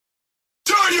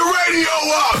Turn your radio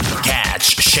up!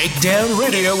 Catch Shakedown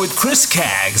Radio with Chris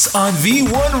Caggs on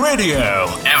V1 Radio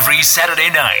every Saturday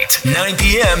night, 9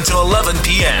 p.m. to 11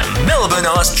 p.m. Melbourne,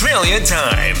 Australia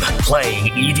time. Playing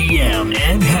EDM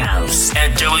and house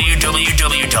at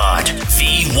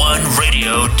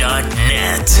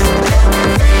www.v1radio.net.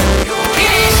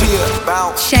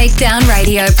 Shakedown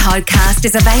Radio podcast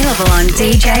is available on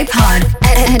DJ Pod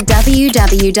at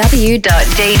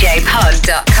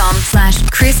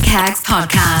www.djpod.com/Chris Caggs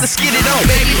podcast. Let's get it on,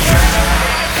 baby!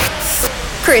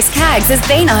 Chris Caggs has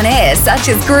been on air such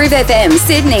as Groove FM,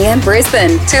 Sydney and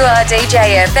Brisbane, 2R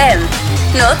DJ FM,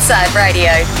 Northside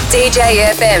Radio, DJ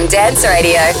FM Dance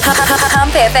Radio,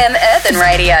 Hump FM Urban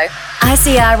Radio,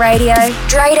 ICR Radio,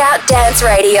 Straight Out Dance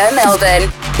Radio Melbourne,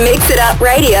 Mix It Up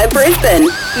Radio Brisbane,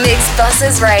 Mixed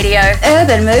Buses Radio,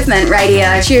 Urban Movement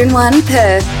Radio, Tune 1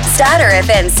 Perth, Starter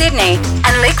FM Sydney,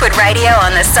 and Liquid Radio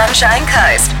on the Sunshine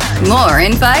Coast. More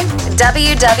info,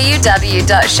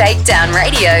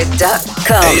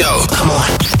 www.shakedownradio.com. Hey yo, come on.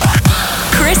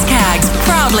 Chris Caggs,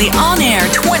 proudly on air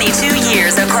 22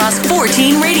 years across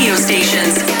 14 radio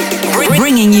stations,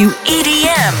 bringing you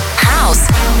EDM, house,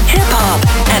 hip-hop,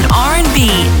 and R&B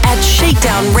at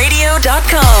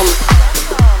ShakeDownRadio.com.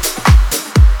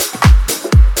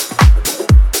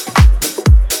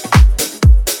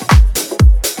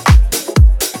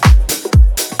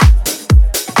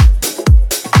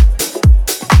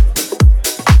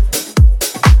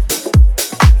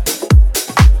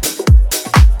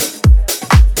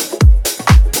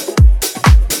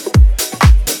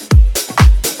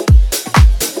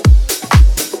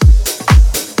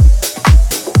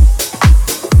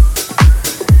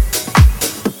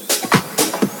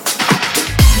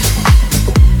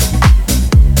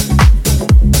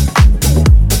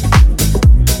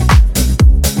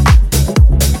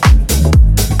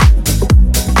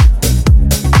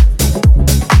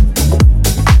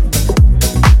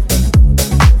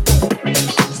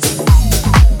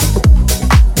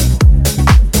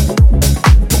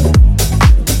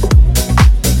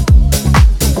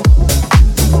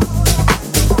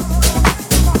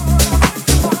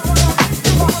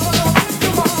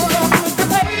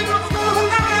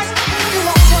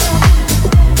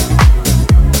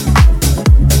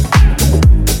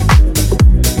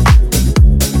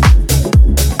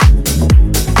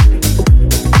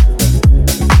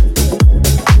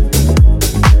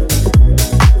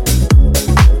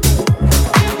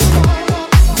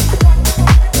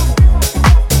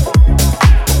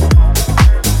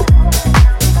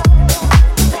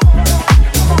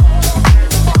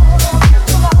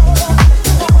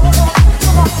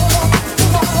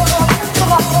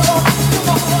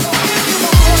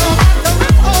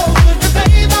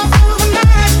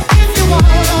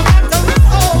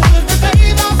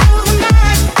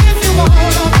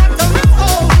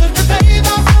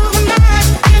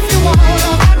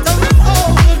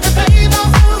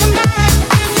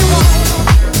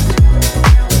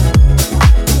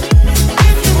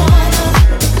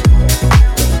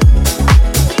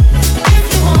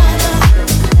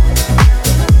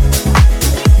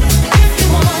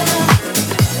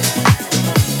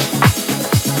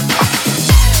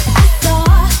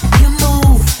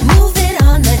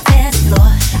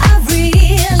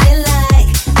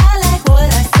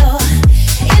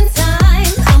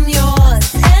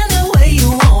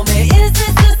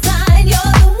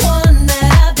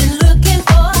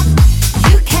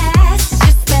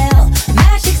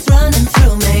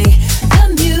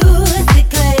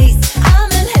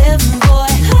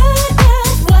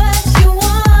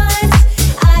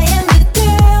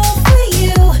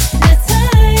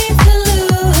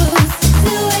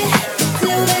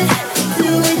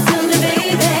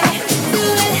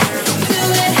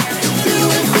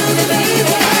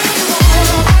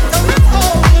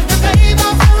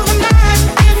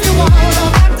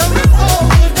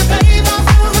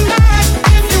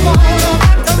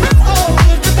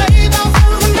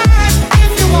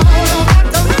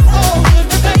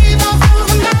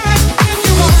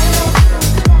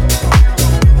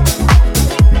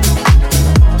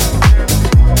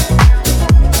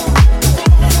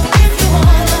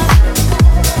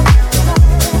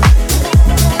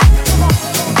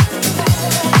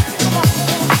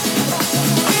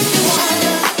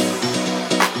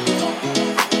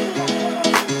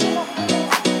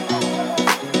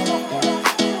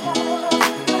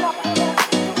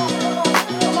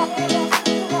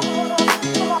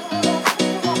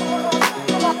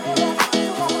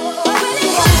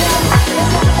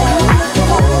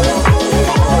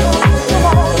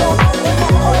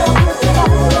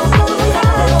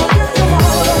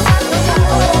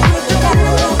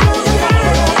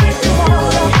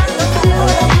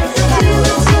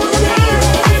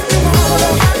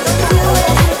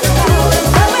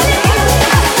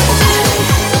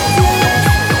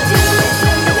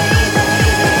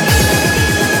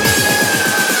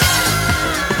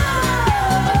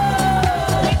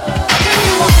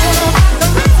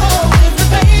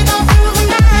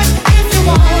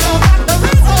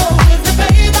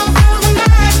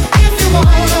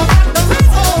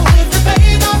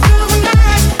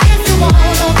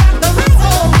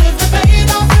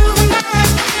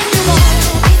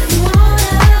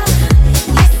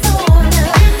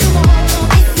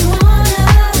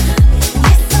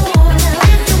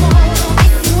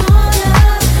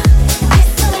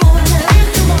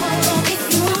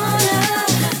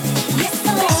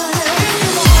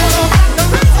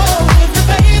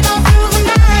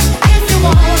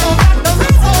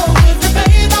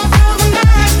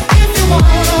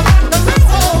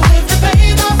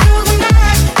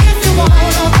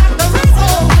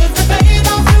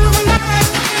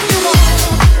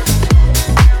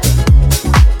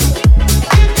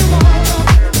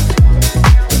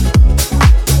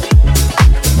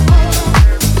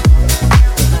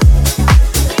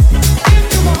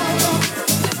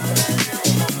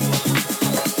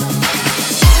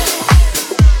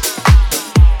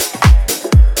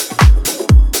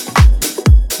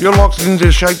 You're locked into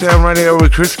ShakeDown Radio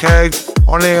with Chris Caggs,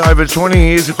 on air over 20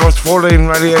 years across 14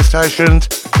 radio stations,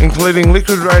 including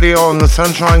Liquid Radio on the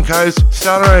Sunshine Coast,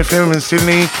 Starter FM in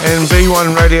Sydney, and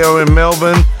B1 Radio in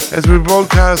Melbourne, as we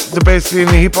broadcast the best in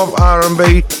hip-hop,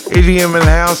 R&B, EDM and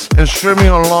house, and streaming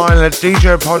online at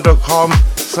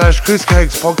djpod.com/Chris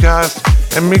Caggs podcast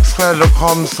and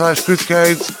mixcloud.com/Chris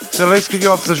Caggs. So let's kick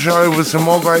off the show with some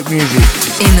more great music.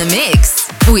 In the mix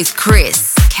with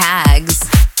Chris Caggs.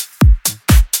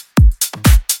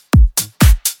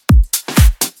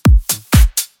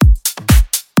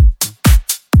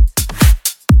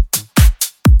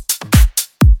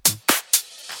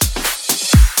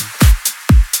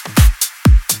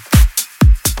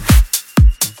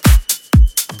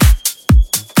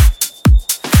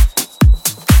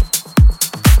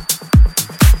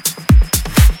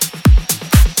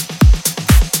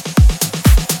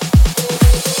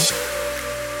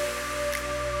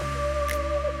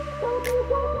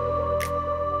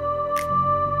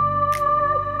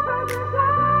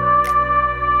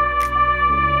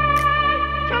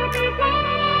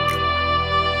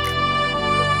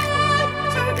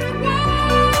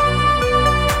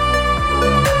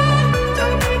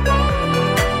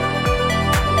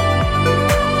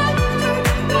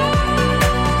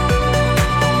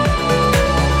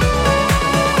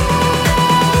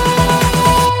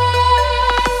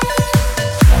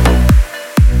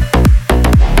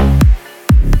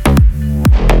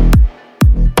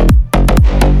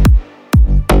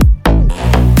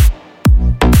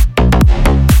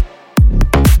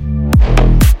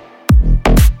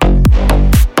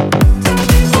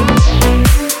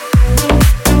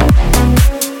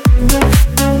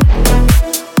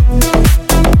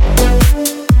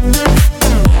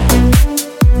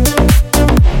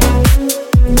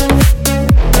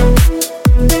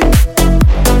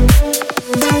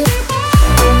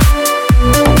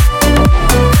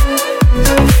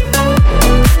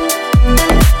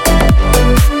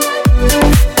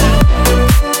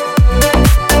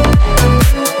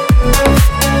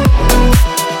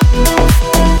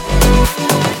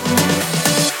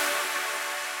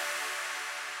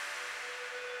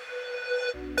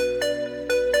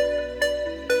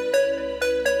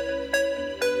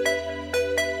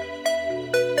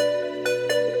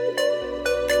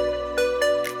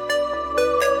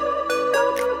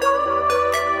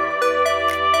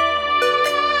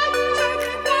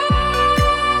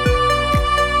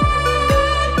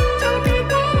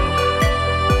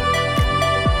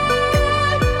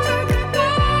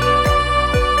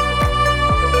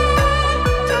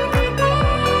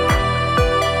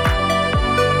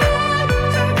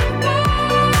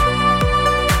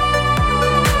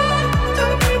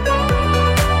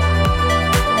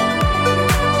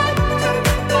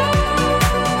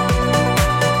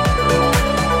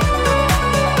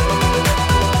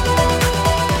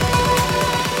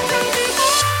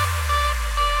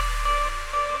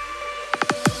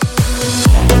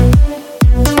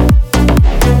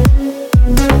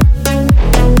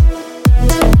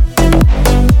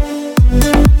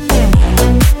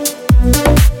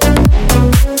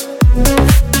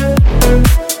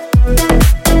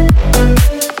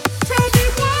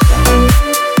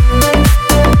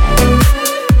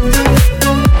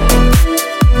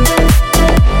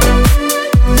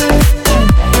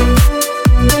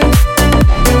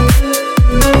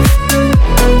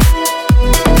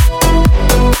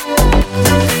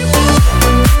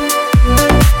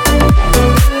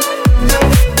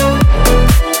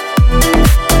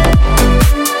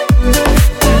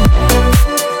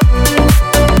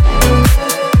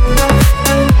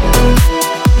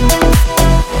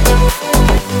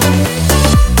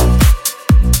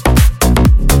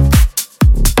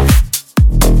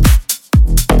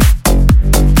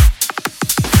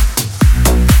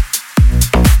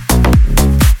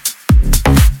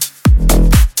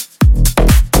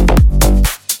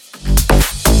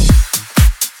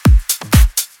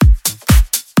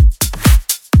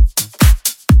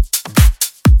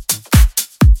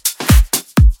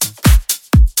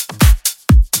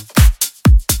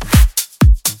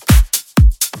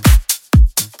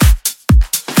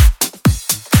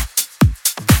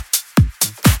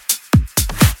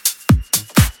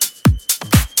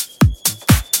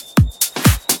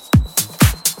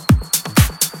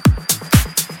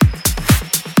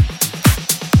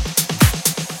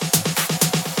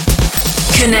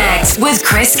 Connect with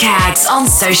Chris Caggs on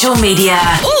social media.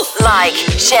 Like,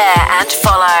 share and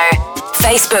follow.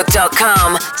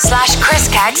 Facebook.com/Chris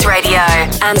Caggs Radio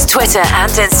and Twitter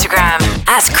and Instagram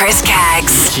 @Chris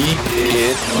Caggs. Keep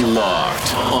it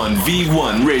Locked on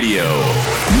V1 Radio,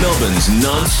 Melbourne's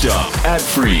non-stop,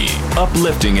 ad-free,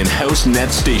 uplifting and house net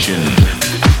station.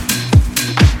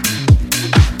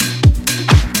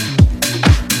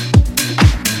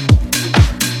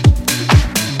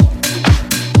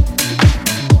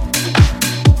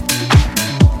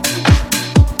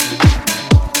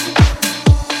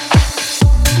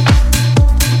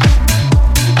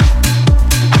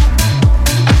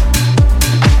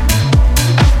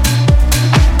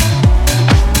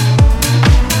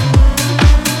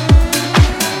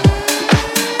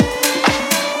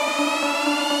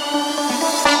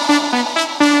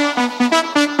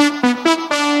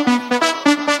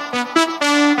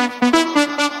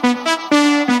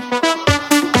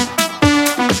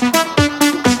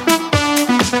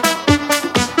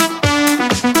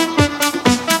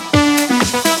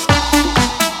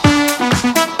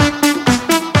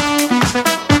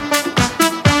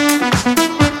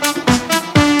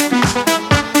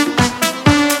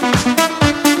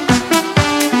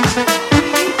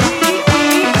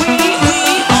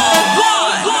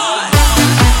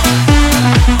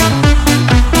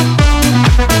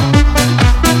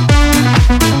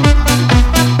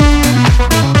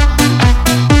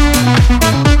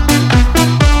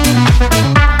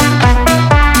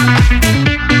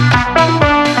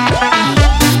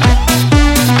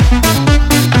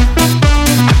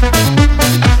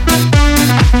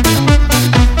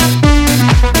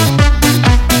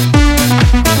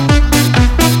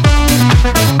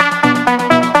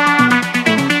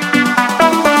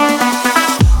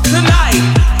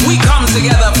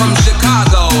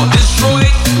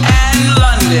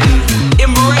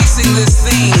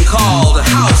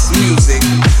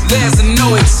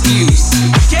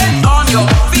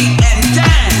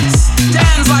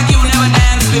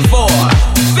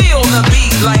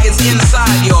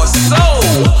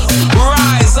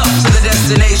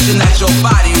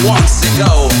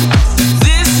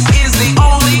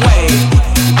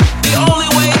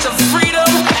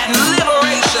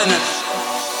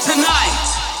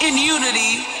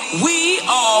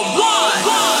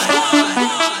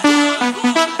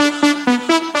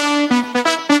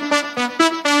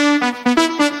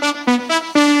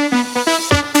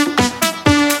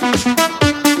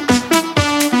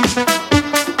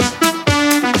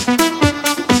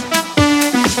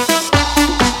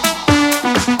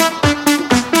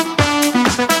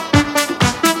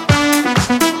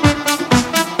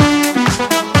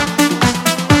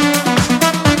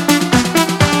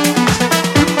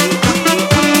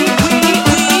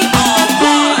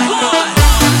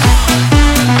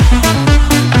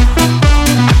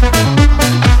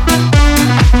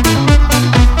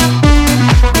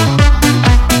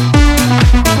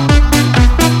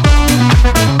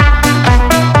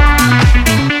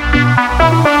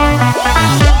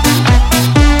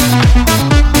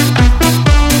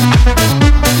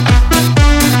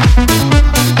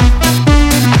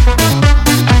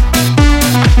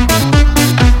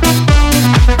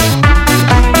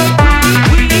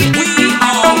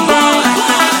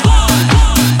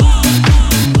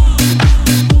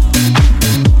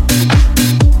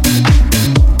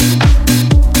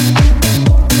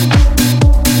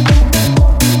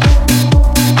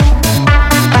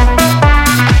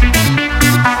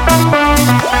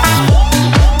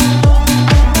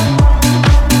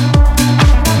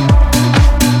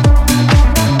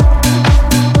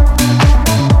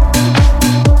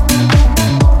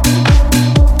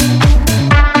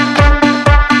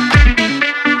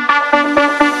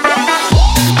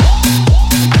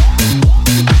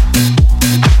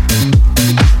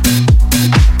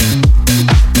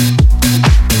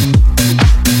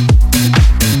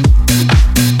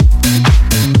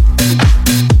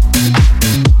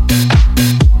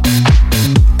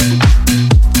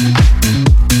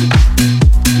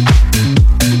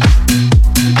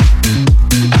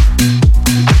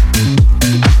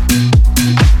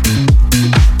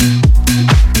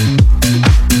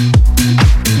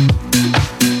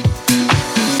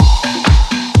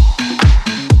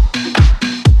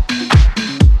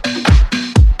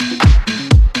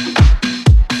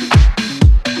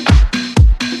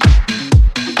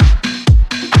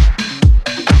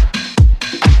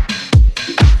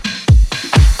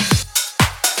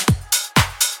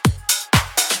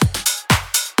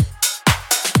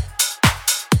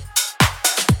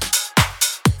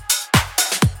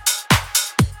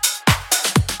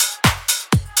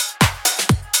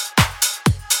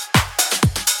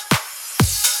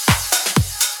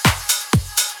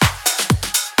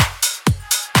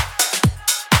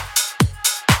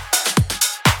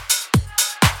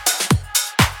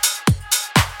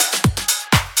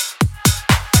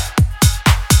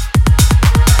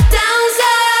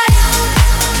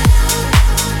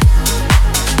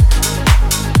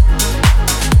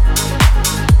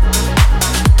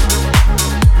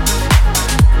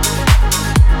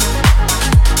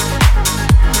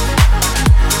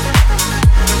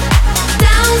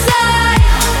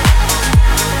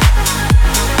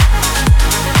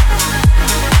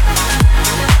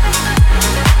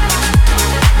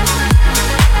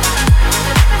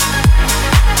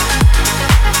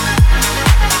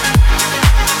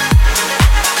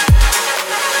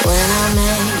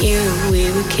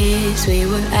 kids, we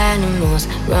were animals,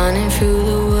 running through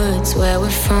the woods. Where we're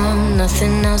from,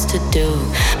 nothing else to do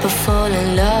but fall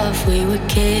in love. We were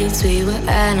kids, we were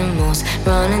animals,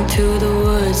 running through the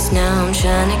woods. Now I'm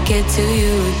trying to get to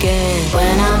you again.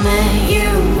 When I met you,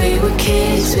 we were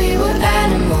kids, we were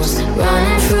animals,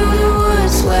 running through the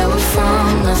woods. Where we're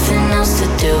from, nothing else to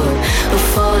do but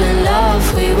fall in love.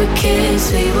 We were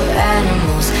kids, we were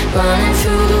animals, running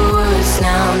through the woods.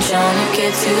 Now I'm trying to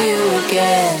get to you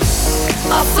again.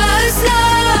 Our first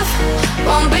love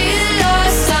won't be the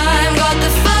last time. Got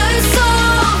the first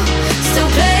song still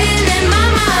playing in my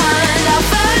mind. Our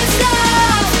first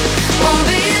love won't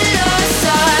be the last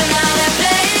time. Now they're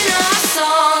playing our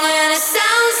song and it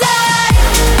sounds like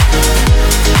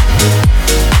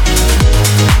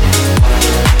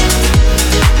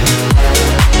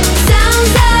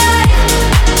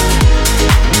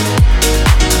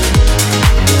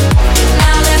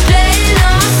now they're playing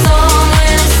our song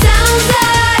and it sounds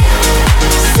like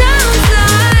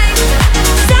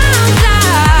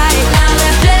now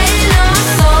they're playing our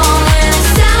song and it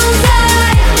sounds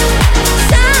like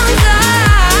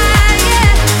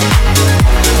yeah.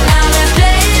 Now they're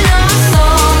playing our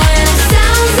song and it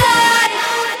sounds like.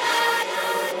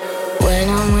 When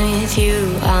I'm with you,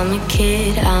 I'm a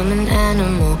kid, I'm an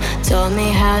animal. Taught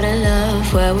me how to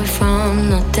love, where we're from,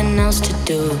 nothing else to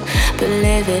do but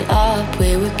live it up.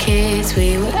 We were kids,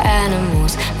 we were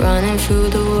animals, running through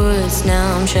the woods.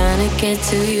 Now I'm trying to get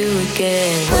to you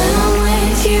again. When I'm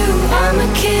with you, I'm a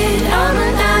kid, I'm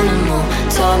an animal.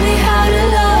 Taught me how to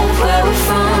love, where we're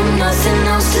from, nothing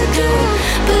else to do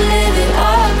but live it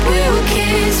up. We were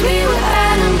kids, we were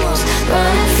animals,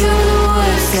 running through the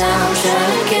woods. Now I'm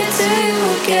trying to get to you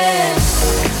again.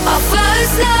 Our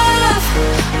first love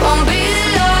won't be the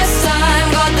last time.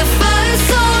 Got the first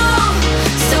song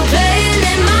still playing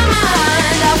in my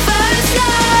mind. Our first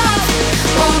love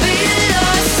won't be the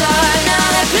last time. Now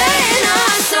they're playing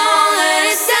our song and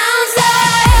it sounds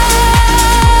like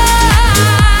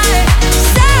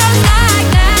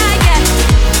that, yeah.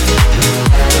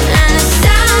 And it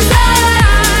sounds like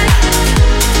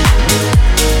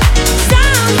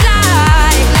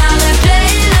now they're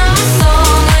playing our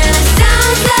song and it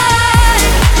sounds like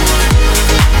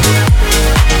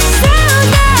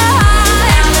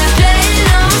now they're playing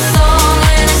our song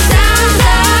and it sounds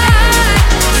like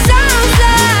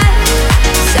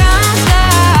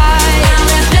now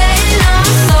they're playing our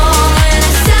song and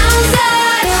it sounds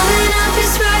like coming up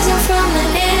is rising from the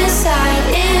inside.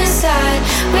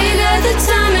 We got the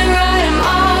timing right, I'm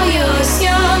all yours,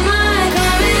 you're mine.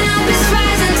 Coming up is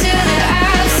rising to the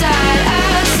outside.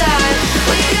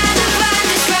 We got the vibe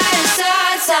just right, it's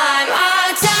our time.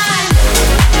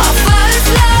 Our first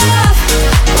love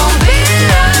won't be the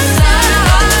last time.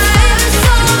 Got the first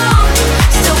song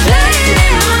still playing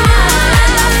in my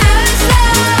mind. Our first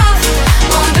love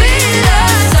won't be the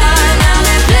last time. Now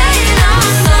they're playing our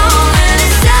song and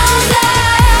it sounds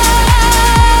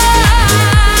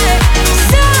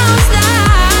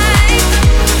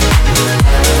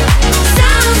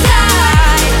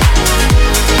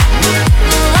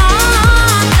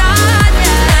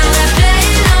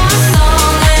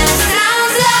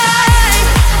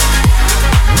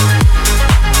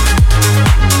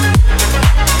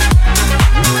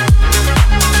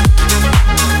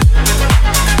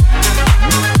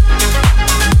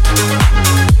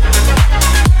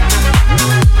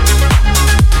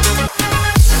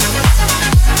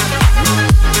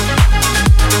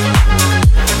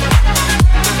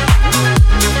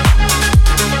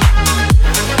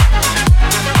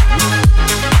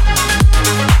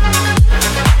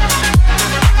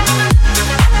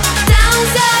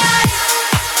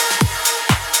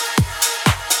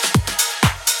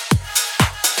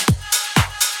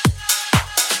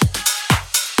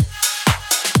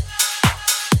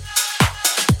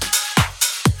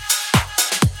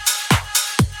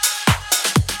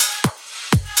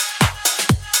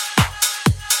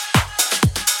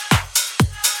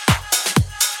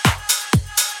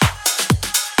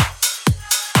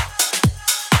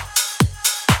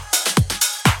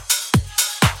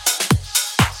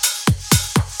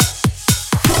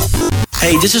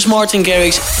Hey, this is Martin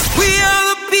Garrix. We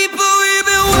are the people we've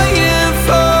been waiting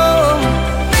for.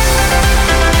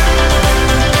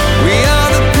 We are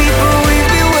the people we've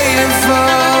been waiting for.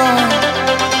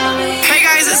 Hey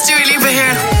guys, it's Dua Lipa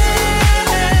here.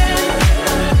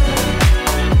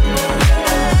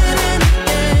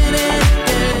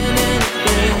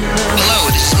 Hello,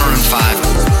 this is Maroon 5.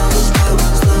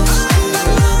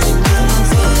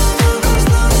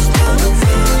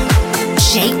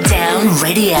 ShakeDown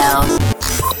Radio.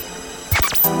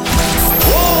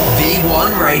 V1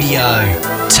 Radio.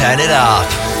 Turn it up.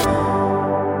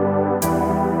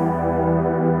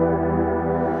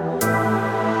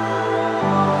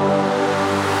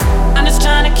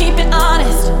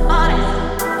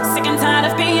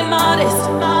 modest.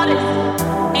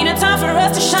 Ain't it time for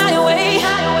us to shy away?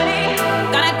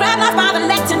 Gotta grab life by the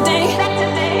neck today.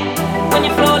 When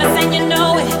you're flawless and you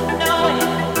know it,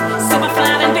 super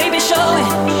fly and baby show it.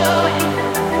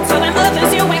 So them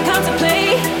others you ain't come to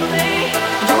play.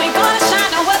 You ain't gonna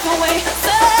shine no other way.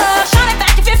 So shine it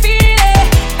back if you feel it.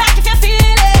 Back if you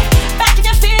feel it. Back if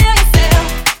you feel yourself.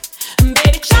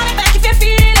 Baby, shine it back if you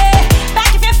feel it.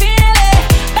 Back if you feel it.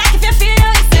 Back if you feel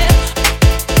yourself.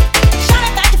 Shine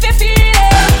it back if you feel it.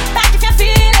 Back if you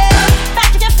feel it.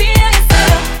 Back if you feel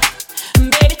yourself.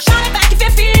 Baby, shine it back if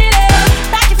you feel it.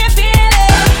 Back if you feel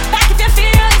it. Back if you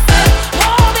feel yourself.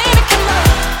 Oh, baby, come on.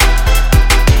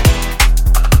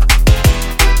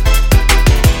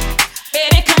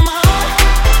 Baby, come on.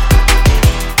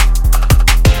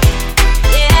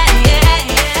 Yeah, yeah,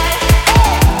 yeah.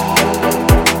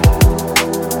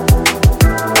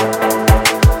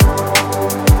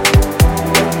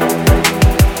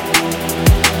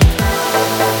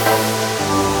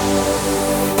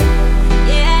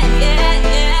 Yeah, yeah,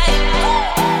 yeah.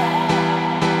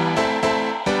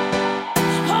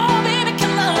 Oh, baby,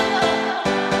 come on.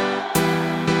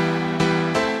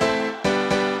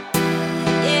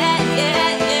 Yeah,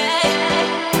 yeah, yeah.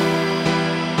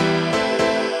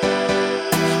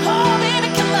 Oh, baby,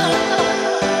 come on.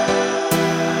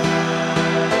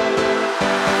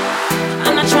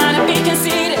 I'm not trying to be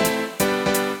conceited,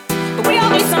 but we all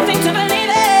need something to believe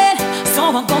in.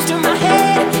 So what goes through my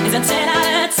head is a 10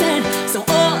 out of 10. So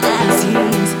all I see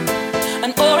is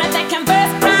an aura that can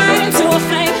burst right into a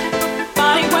flame.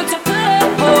 Body work to put a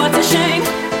whore to shame.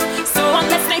 So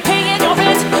unless they pay in your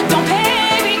rent, don't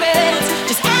pay me bills.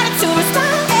 Just add it to a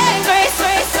style and grace,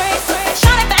 grace, grace, grace.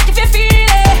 Shine it back if you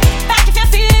feel it. Back if you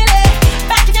feel it.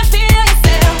 Back if you feel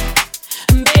yourself.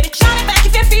 Baby, shine it back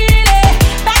if you feel it.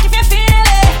 Back if you feel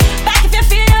it. Back if you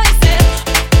feel yourself.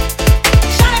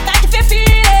 Shine it back if you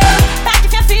feel it. Back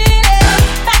if you feel it.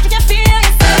 Back if you feel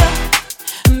yourself.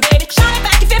 Baby, shine it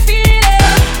back if you feel it.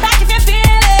 Back if you feel it.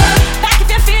 Back if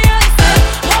you feel yourself.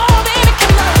 Oh, baby,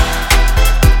 come on.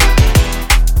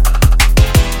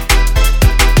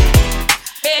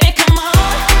 Baby, come on.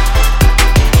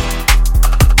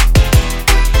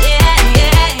 Yeah,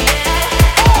 yeah, yeah.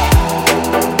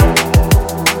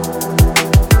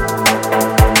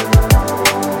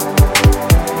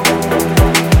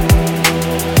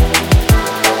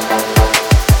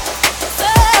 So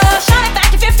shine it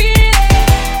back if you feel it.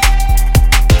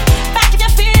 Back if you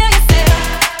feel yourself.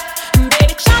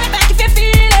 Baby, shine it back if you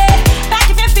feel it. Back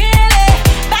if you feel it.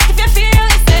 Back if you feel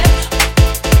yourself.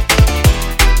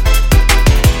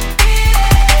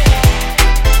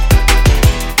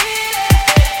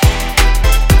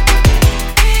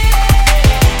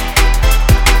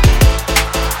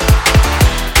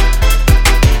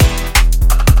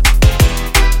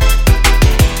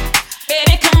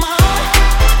 Baby, come on.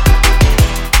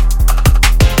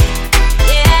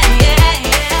 Yeah, yeah,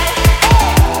 yeah.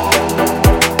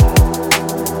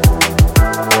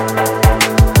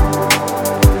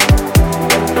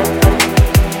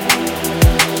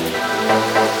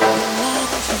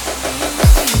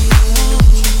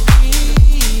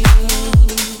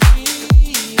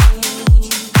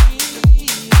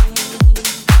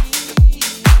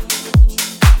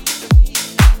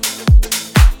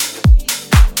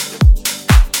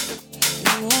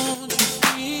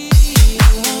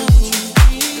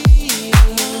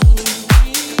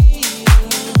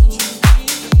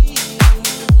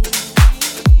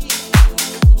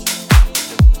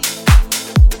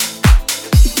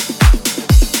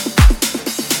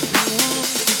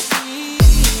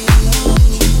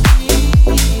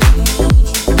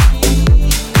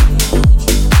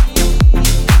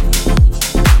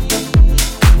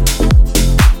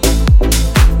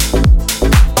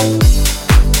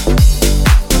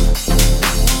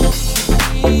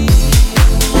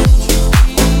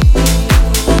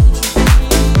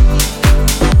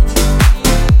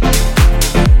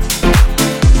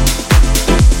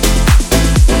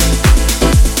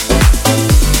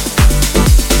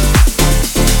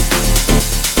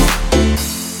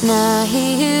 Now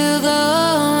here you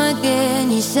go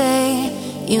again. You say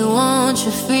you want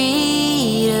your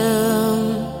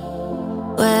freedom.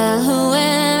 Well, who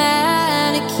am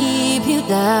I to keep you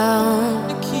down?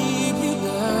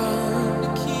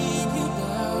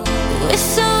 We're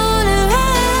so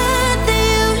right that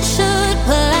you should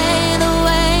play the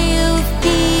way you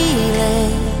feel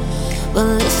it. But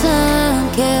listen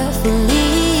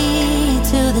carefully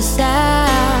to the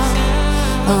sound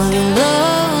of your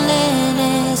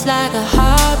loneliness, like a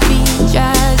heartbeat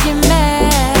drives you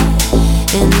mad.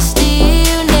 In the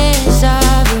stillness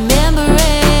of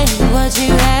remembering what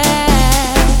you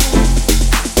had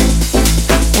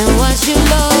and what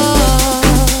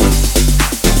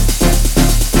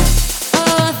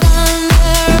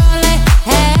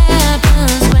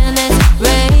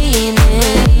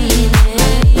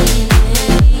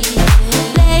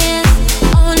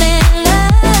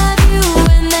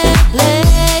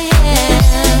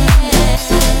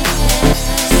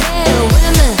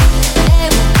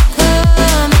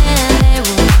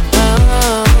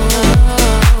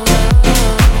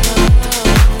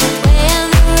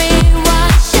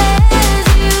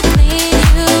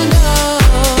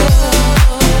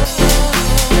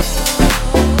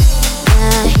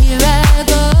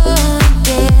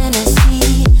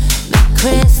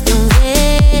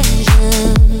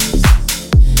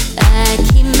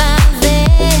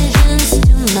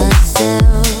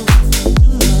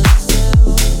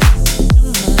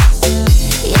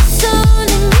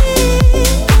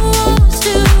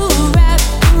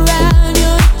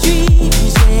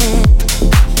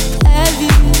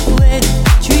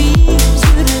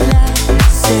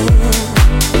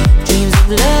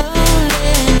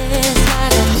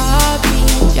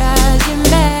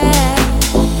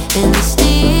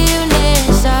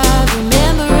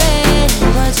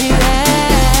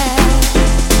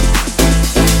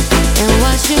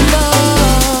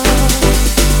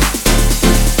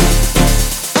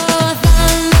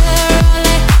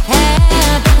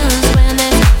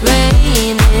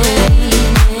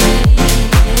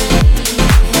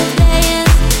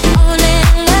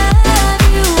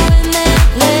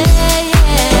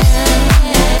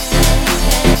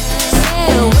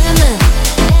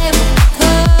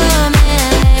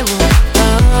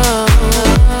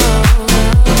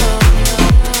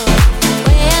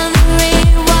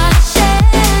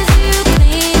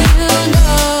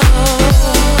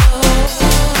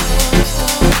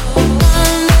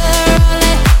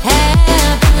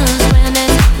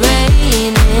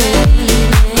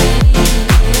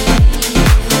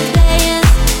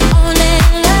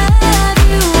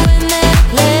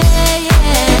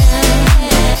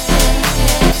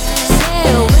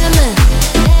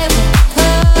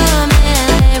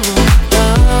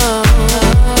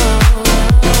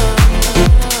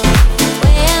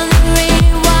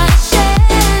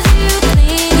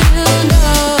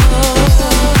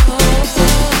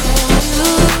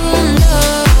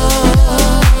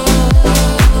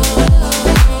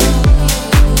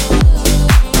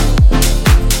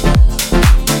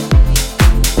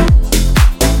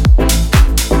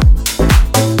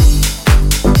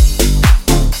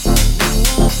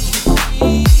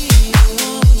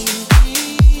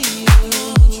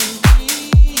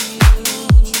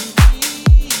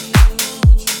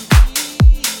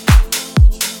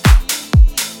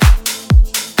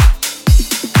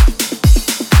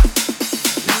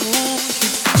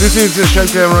listening to the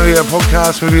ShakeDown Radio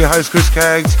podcast with your host Chris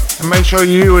Caggs, and make sure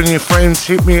you and your friends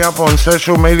hit me up on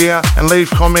social media and leave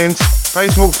comments.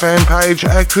 Facebook fan page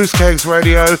at Chris Caggs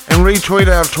Radio, and retweet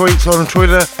our tweets on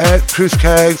Twitter at Chris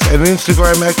Caggs and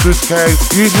Instagram at Chris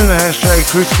Caggs using the hashtag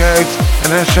Chris Caggs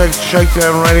and hashtag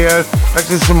ShakeDown Radio. Back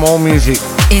to some more music.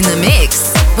 In the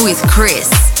mix with Chris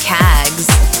Caggs.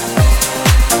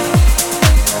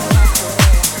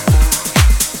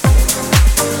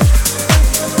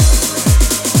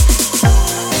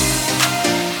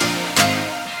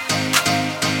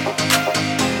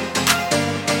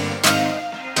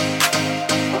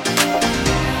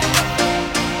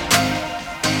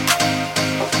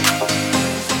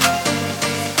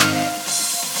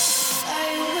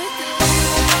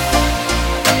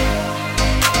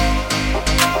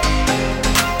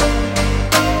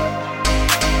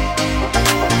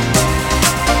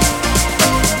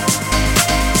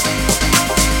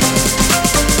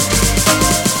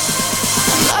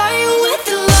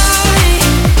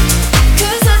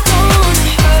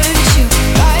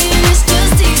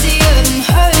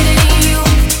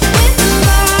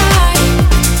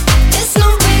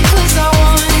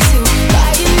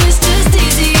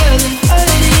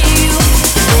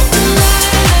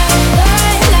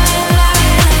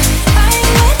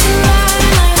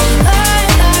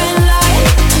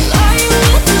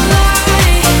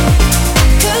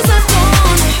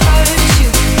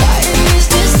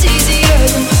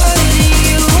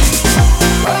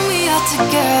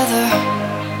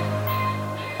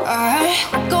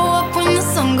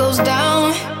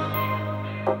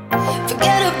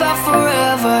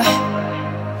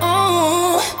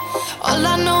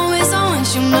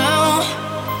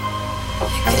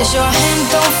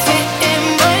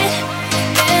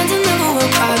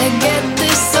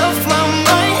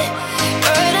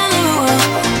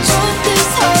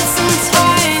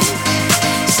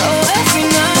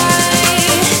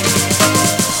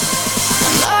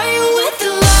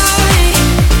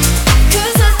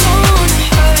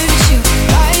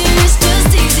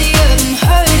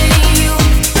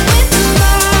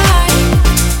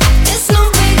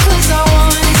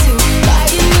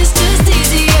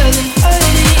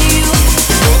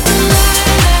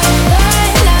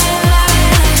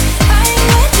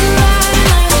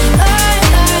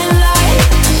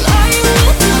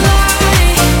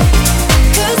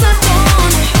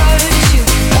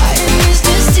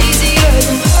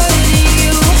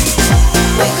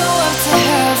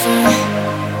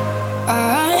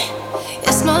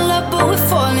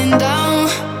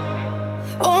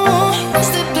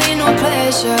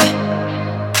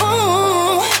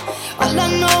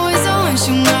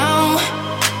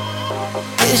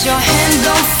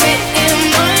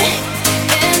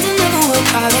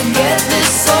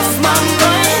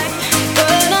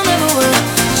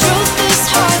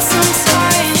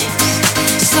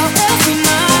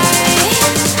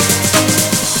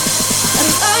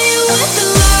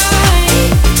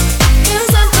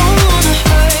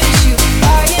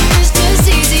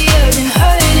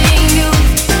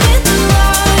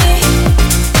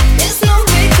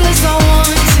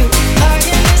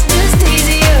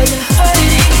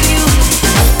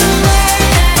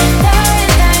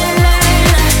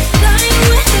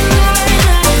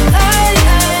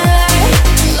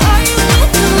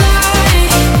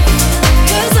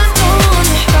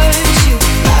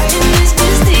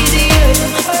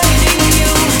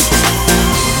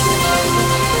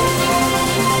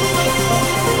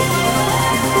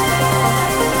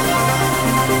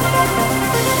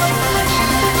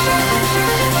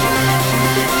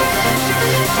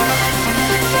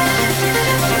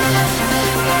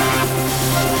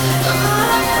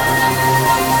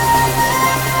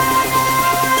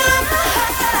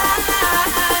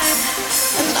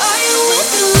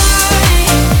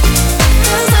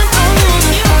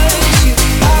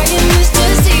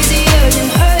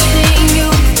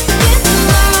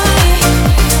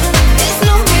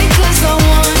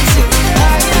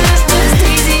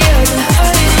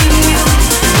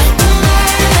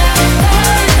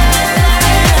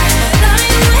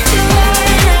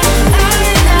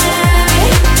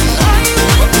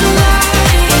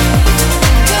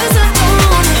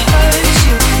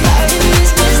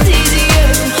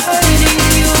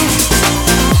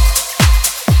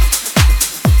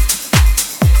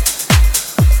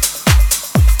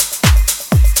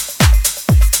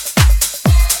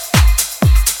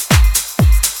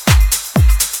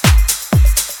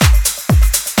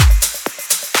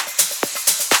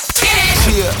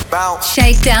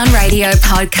 ShakeDown Radio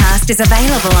podcast is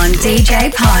available on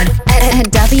DJ Pod at at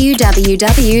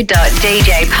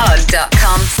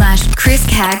www.djpod.com/Chris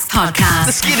Caggs Podcast.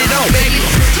 Let's get it on, baby.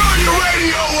 Turn your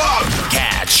radio up.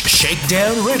 Catch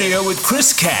Shakedown Radio with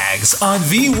Chris Caggs on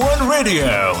V1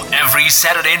 Radio every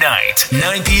Saturday night,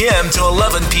 9 p.m. to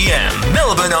 11 p.m.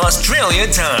 Melbourne, Australia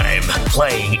time.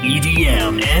 Playing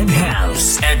EDM and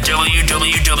house at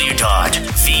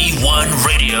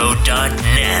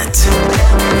www.v1radio.net.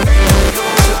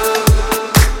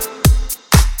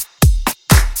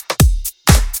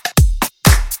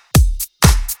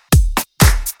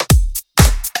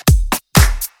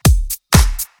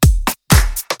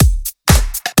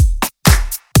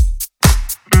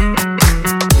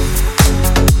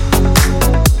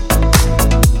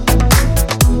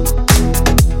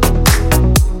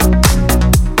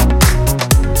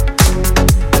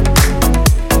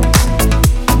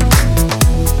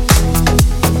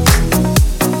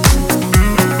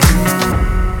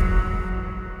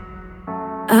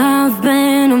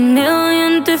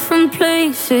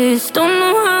 Don't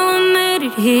know how I made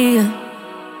it here.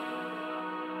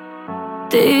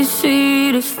 This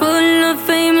street is full of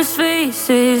famous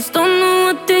faces. Don't know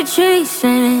what they're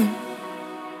chasing.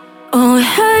 Oh, it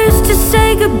hurts to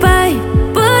say goodbye,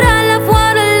 but I love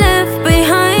what I left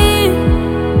behind.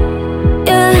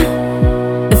 Yeah,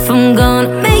 if I'm gonna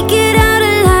make it out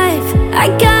alive, I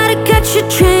gotta catch a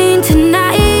train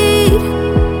tonight.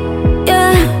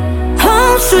 Yeah,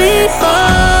 home sweet home.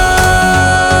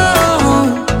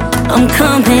 I'm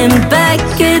coming back,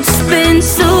 it's been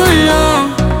so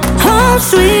long. Home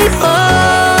sweet home.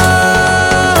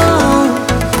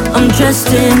 I'm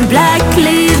dressed in black,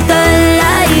 leave the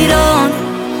light on.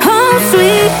 Home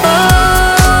sweet home.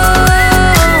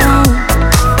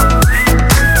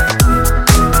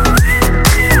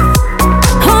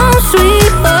 Home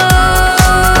sweet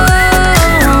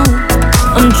home.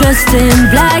 I'm dressed in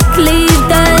black, leave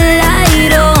the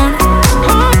light on.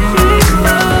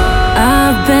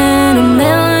 I've been a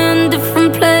million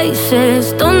different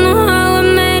places. Don't know how I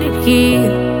made it here.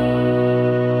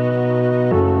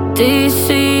 DC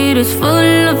is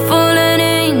full of fallen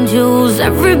angels.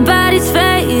 Everybody's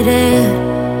faded.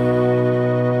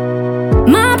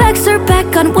 My bags are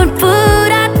back on one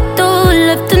foot at the door.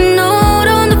 Left a note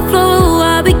on the floor.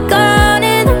 I'll be gone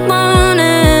in the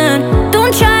morning.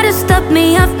 Don't try to stop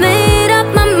me, I've made up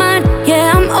my mind.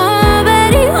 Yeah, I'm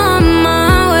already on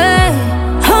my way.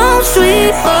 Home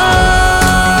sweet home.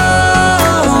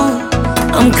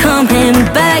 I'm coming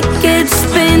back, it's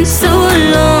been so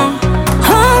long.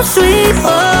 Home sweet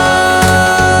home.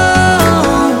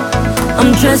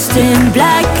 I'm dressed in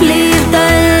black, leave the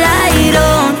light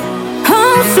on.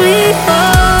 Home sweet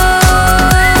home.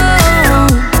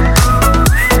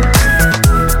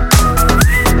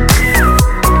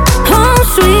 Home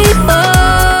sweet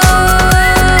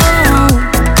home.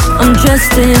 I'm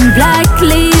dressed in black,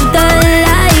 leave the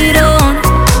light on.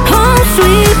 Home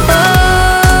sweet home.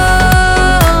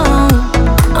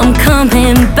 I'm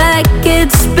coming back,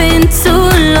 it's been too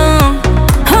long.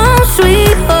 Home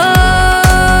sweet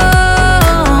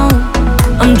home.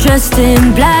 I'm dressed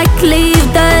in black,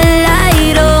 leave the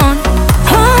light on.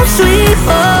 Home sweet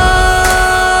home.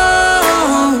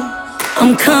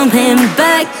 I'm coming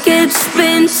back, it's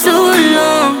been too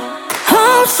long.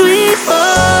 Home sweet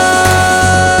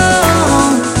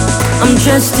home. I'm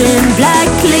dressed in black,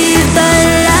 leave the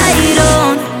light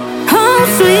on. Home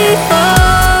sweet home.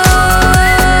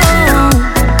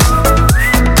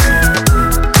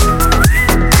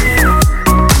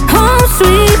 Home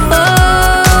sweet home.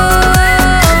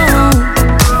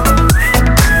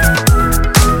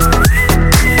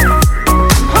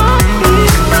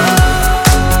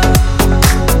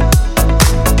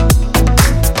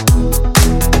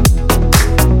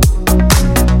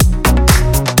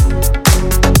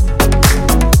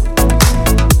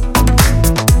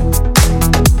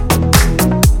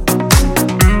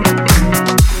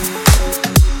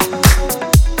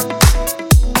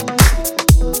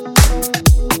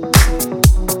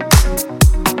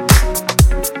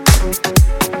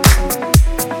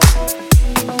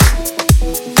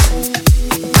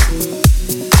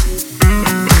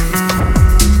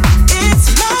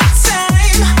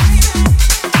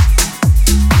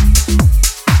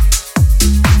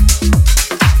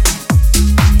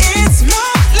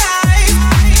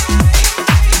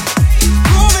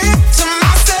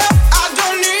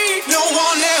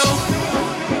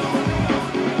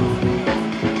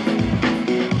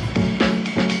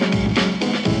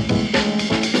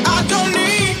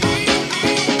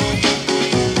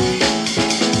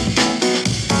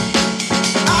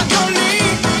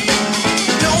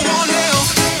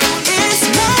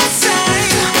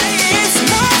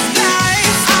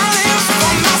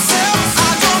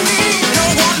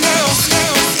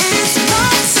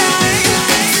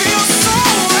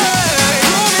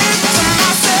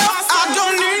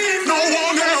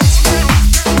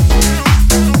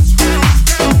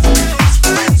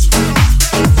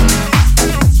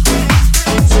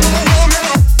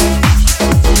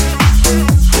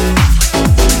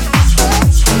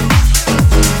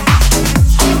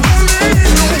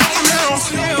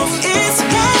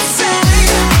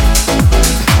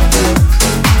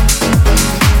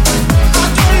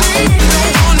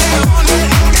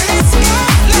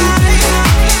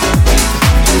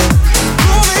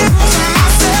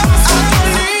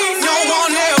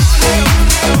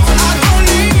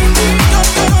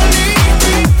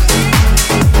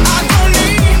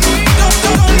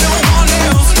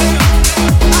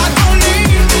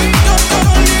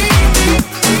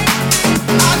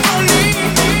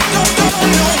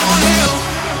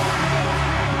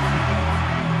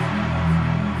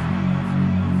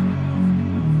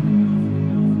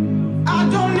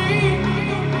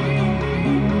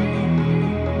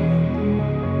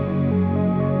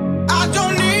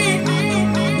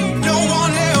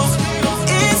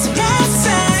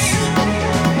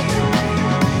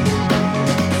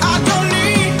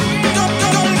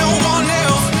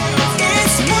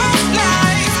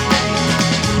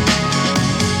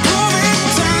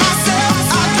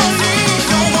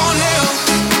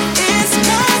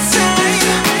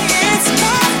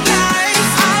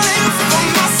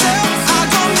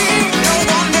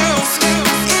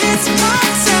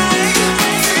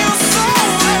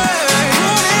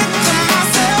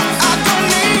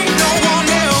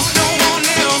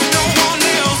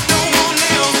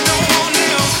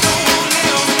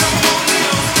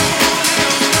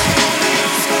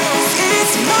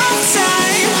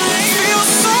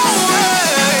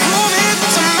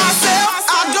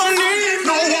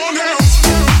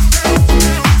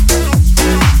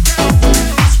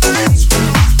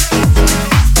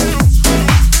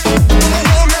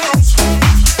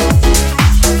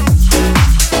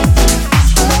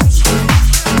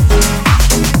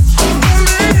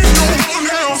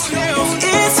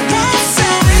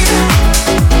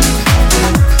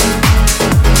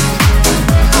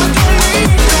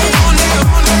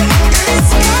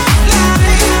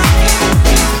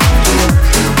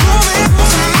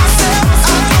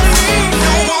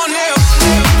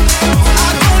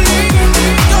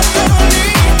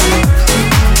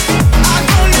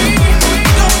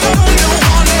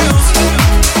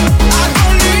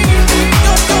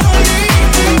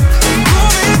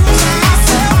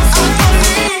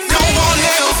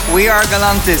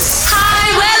 Galantis.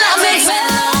 Hi, well, I mix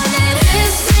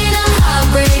this ain't a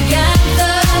heartbreak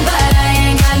anthem, but I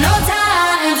ain't got no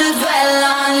time to dwell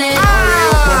on it.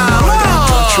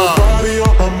 Got your body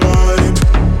on my mind.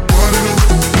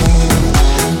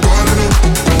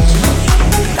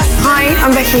 Hi,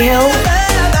 I'm Becky Hill.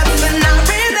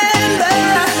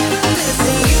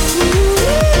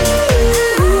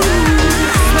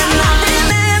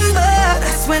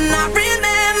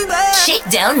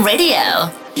 ShakeDown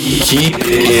Radio. Keep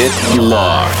it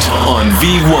locked on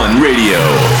V1 Radio.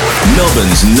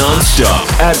 Melbourne's non-stop,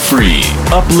 ad-free,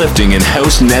 uplifting and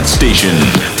house net station.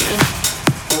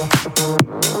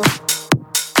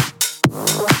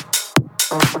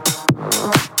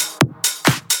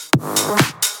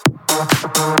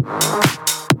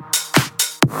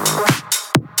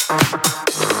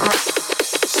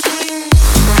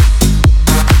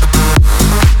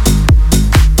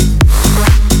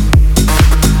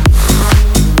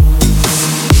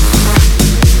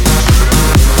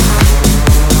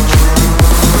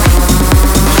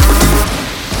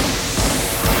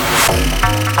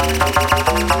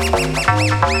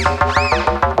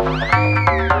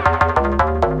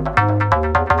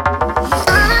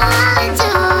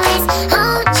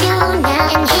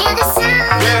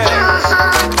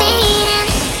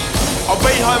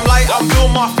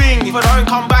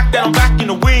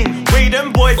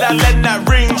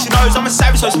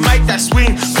 So let's make that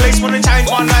swing. Police wanna change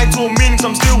my name to a Mings.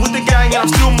 I'm still with the gang and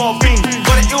I'm still mobbing.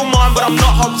 Got an ill mind but I'm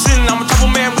not Hobson. I'm a trouble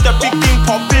man with a big thing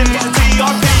popping. It's a TIP,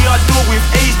 I do it with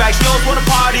ease. Like girls wanna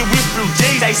party with blue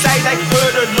G's. They say they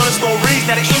heard a lot of stories.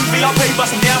 Now the VIP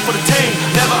busting down for the team.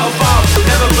 Never above,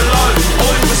 never below.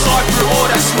 Always beside through all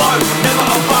that smoke. Never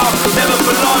above, never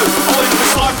below. Always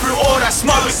beside through all that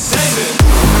smoke. Sing it.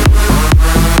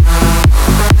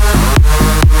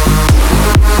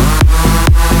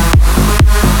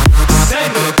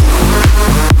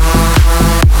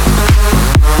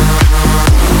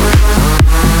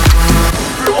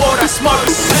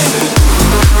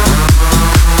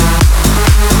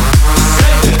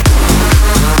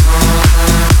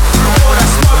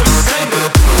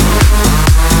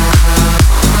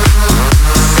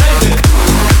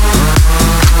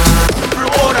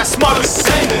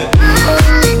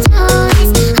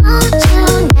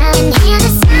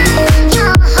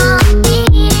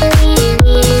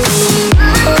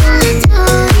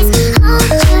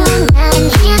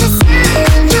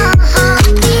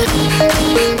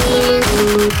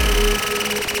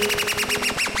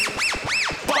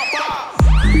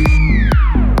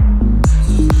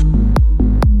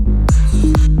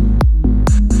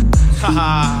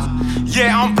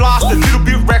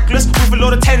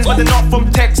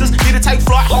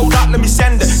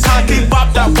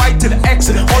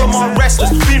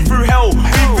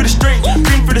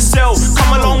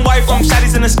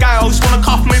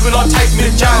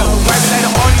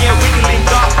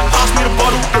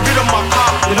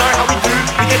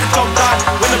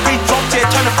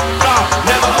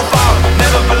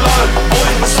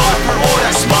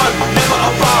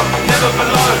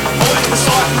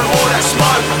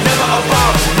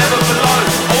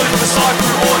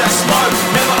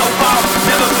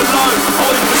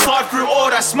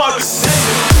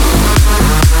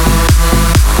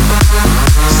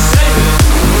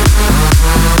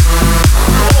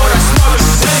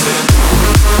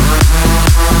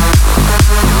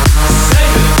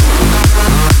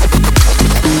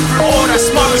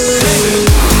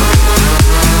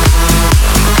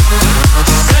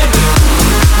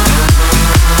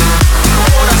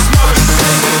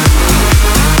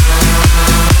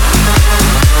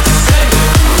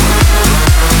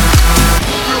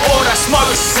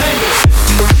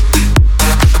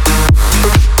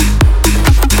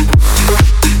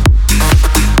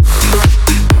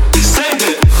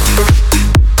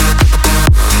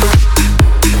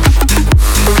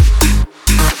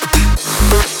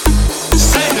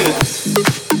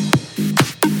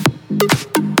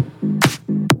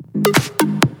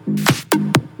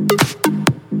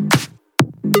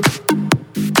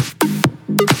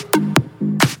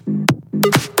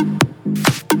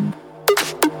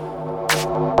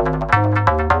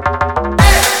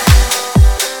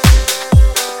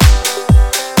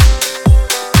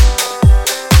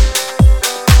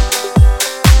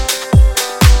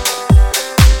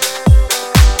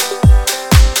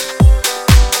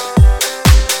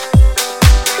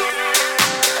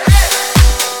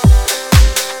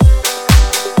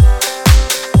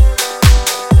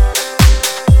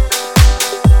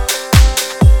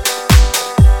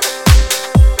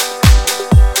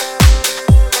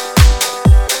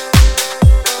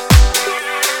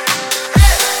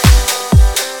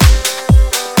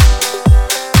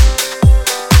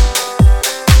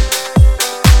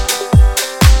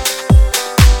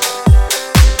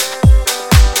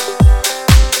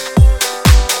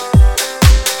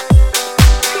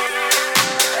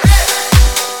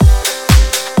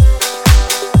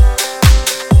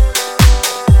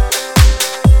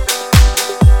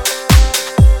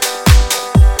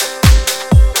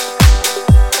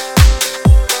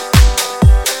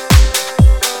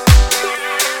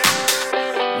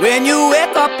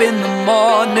 in the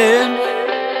morning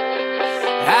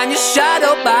and you're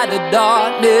shadowed by the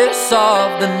darkness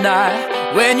of the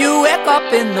night. When you wake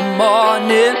up in the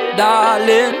morning,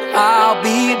 darling, I'll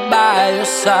be by your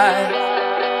side.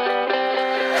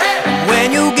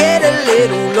 When you get a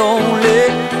little lonely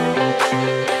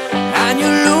and you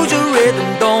lose your rhythm,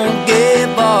 don't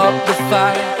give up the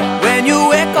fight. When you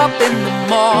wake up in the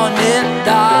morning,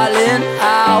 darling,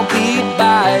 I'll be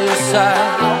by your side.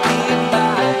 I'll be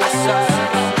by your side.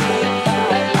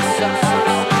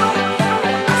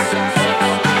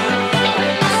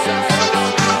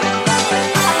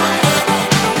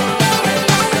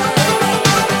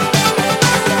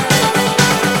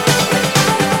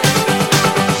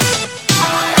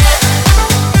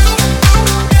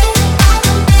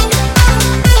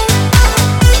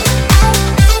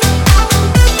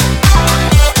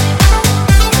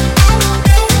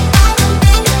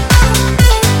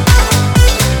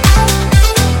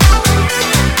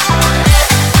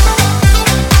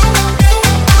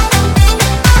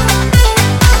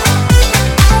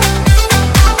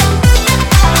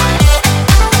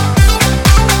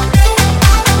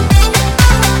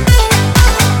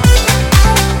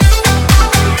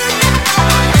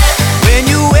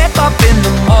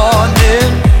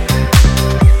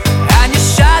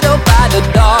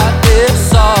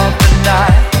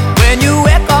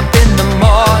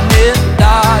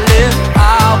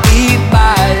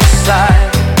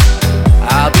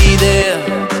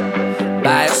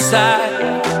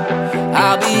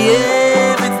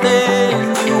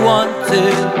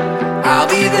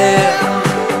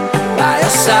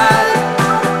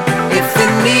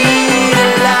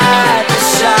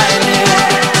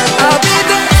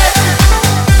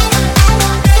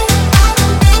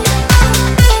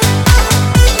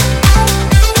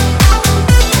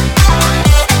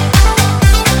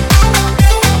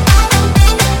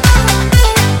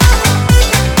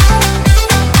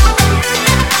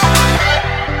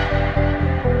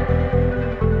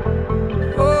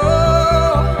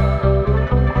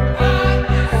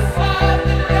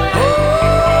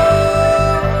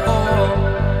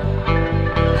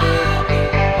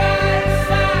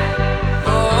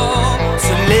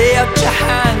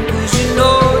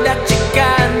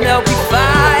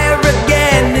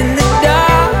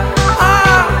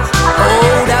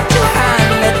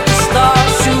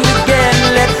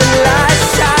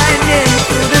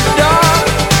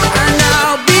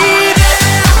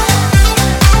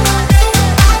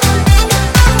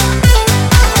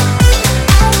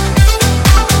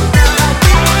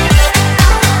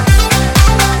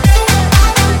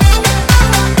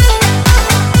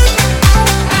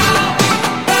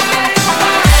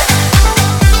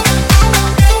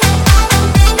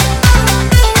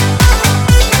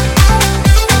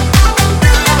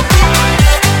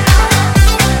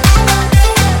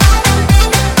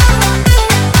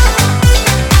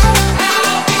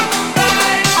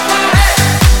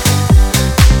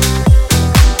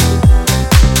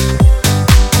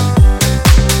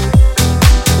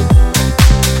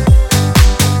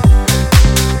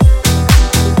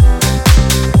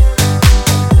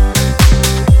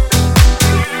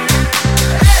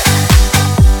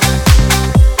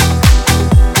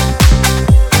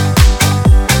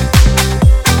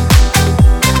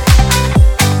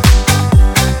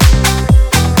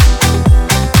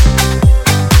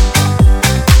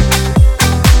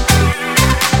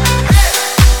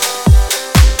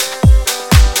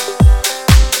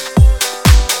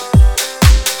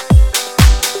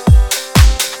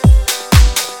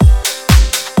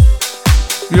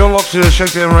 You're locked to the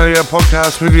ShakeDown Radio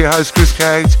podcast with your host Chris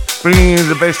Caggs, bringing you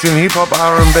the best in hip-hop,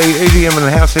 R&B, EDM and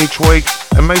house each week.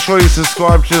 And make sure you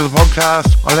subscribe to the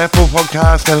podcast on Apple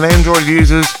Podcasts and Android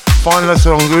users. Find us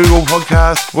on Google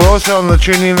Podcasts. We're also on the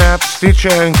TuneIn app,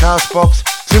 Stitcher and Castbox.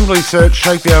 Simply search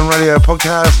Shakedown Radio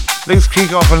Podcast. Let's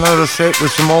kick off another set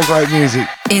with some more great music.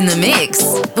 In the mix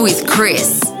with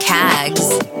Chris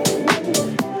Caggs.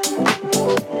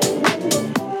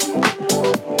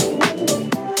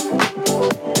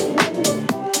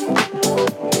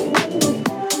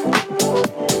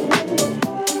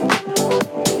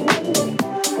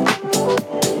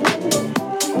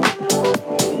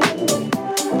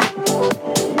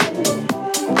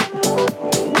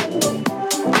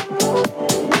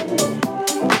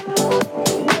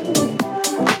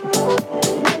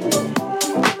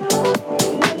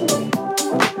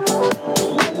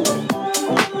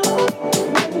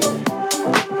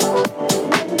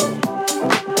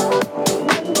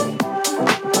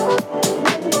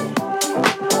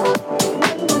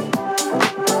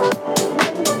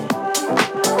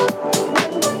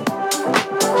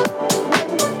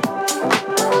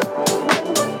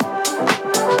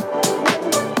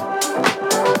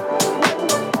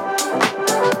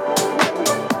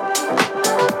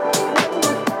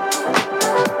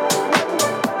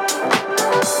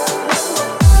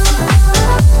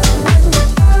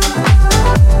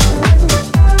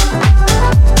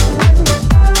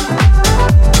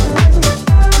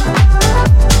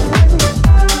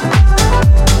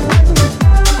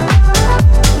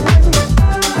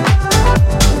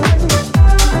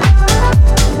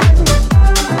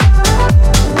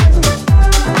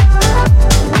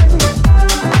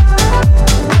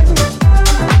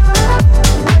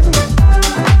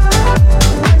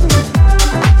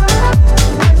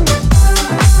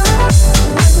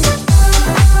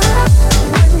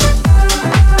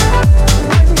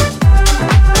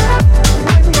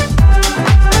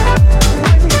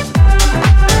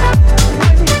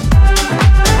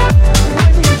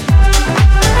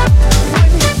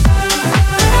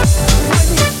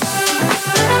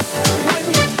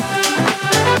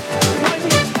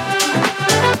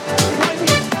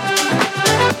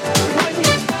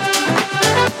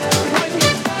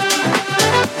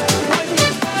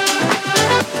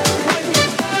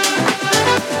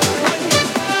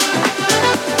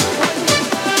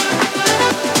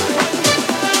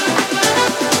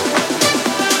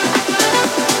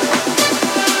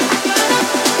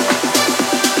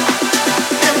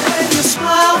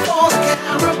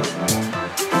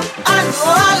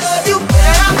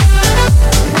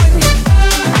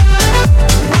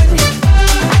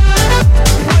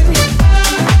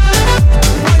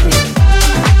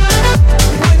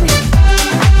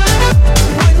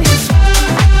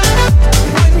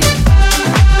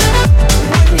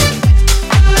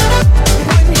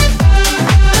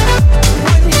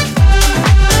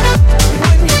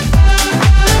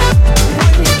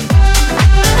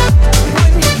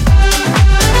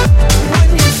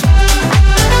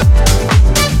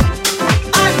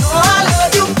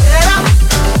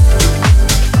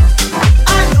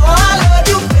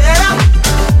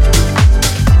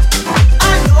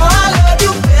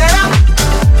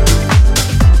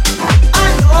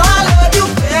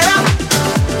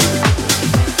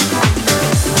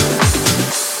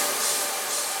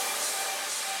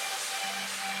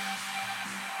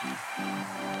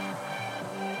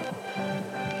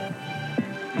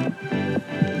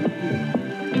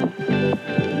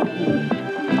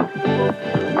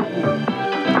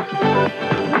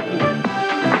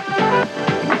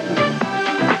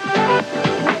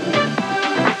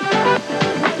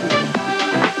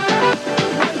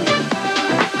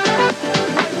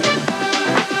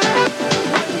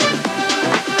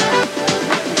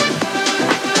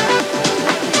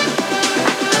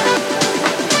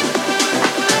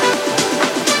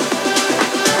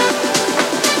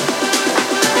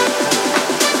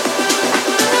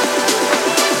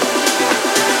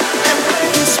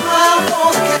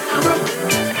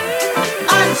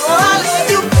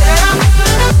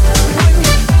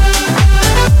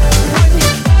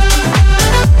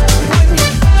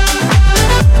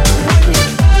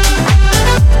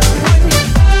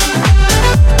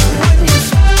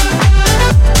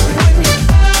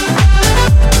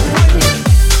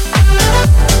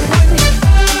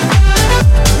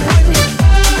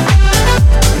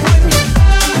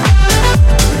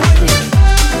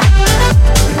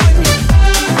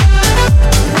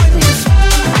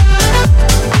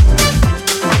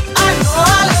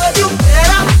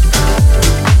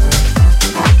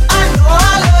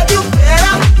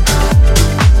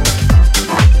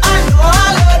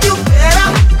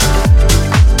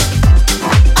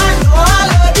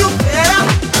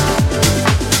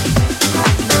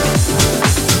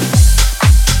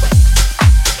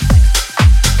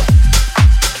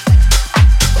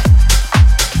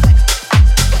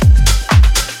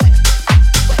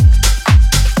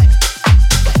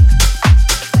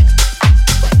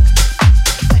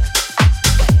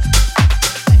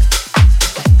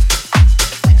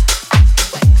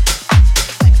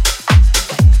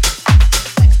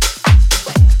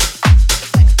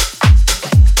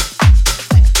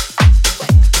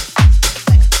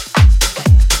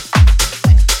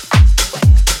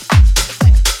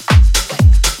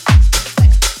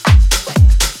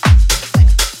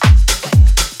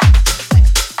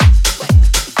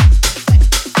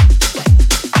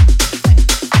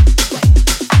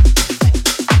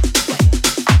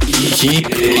 Keep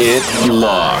it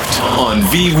locked on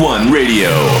V1 Radio.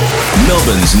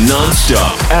 Melbourne's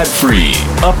non-stop, ad-free,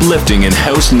 uplifting and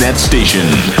house net station.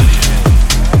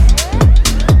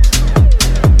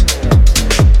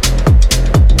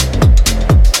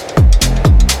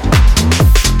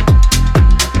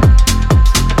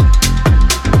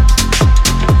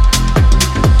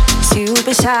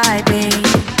 Beside me,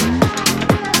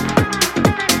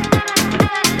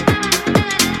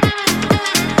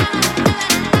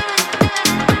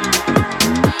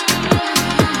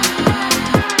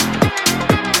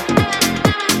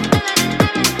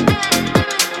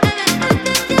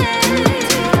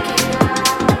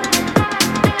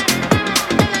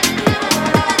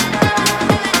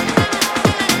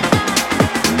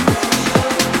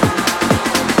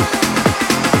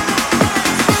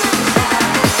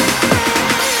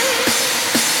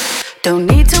 don't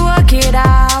need to work it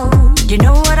out, you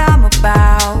know what I'm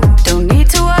about. Don't need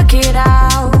to work it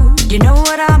out, you know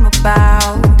what I'm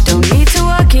about. Don't need to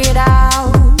work it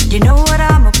out, you know what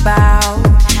I'm about.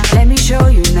 Let me show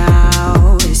you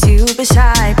now, it's you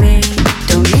beside me.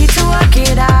 Don't need to work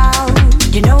it out,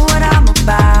 you know what I'm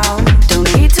about.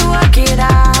 Don't need to work it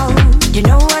out, you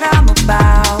know what I'm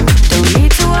about. Don't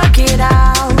need to work it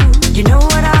out, you know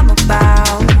what I'm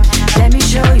about. Let me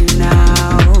show you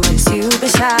now, it's you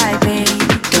beside me.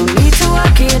 Don't need to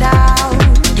work it out,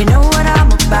 you know what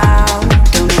I'm about.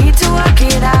 Don't need to work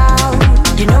it out,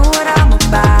 you know what I'm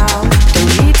about. Don't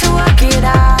need to work it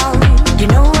out, you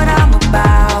know what I'm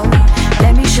about.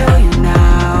 Let me show you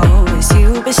now, it's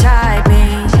you beside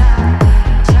me.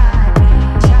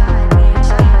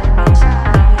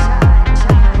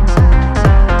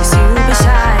 It's you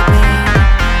beside me.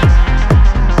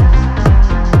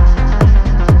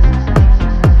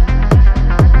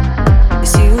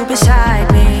 It's you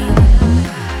beside me.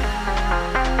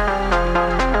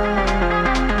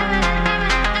 It's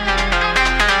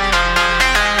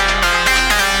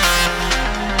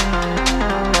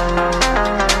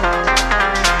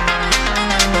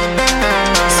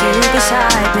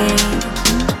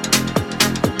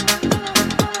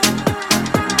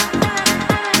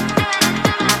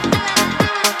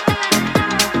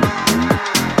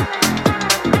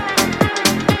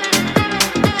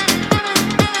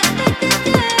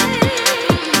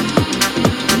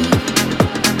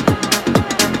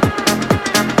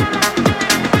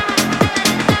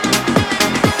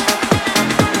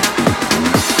you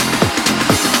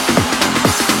beside me.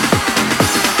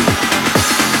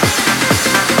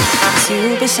 It's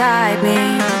you beside me.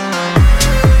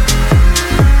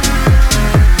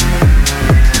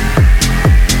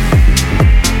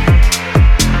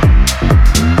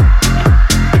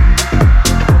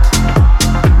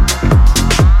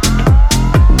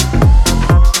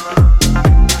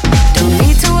 Don't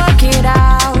need to work it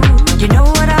out, you know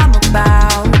what I'm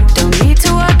about. Don't need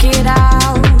to work it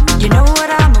out, you know what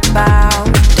I'm about.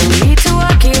 Don't need to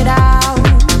work it out,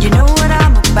 you know what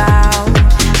I'm about.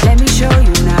 Let me show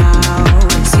you now,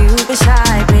 it's you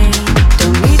beside me.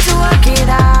 Don't need to work it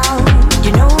out,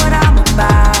 you know what I'm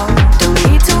about. Don't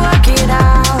need to work it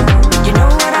out, you know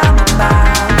what I'm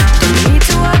about. Don't need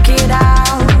to work it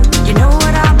out, you know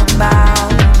what I'm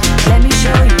about. Let me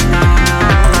show you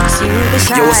now, it's you beside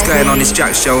me. Yo, what's going on? It's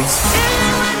Jack Jones.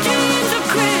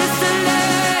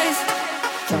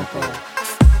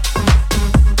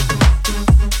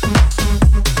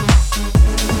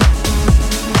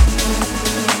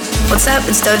 What's up?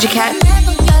 It's Doja Cat.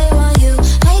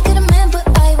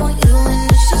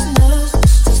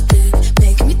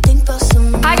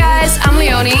 Hi guys, I'm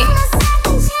Leonie.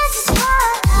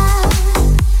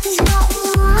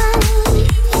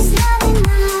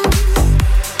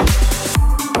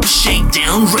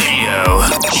 Shakedown Radio.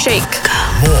 Shake.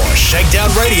 More Shakedown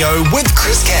Radio with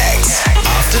Chris Caggs.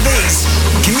 After these,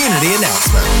 community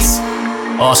announcements.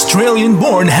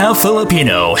 Australian-born, half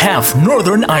Filipino, half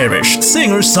Northern Irish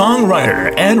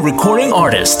singer-songwriter and recording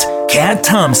artist Kat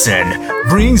Thompson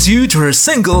brings you to her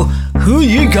single Who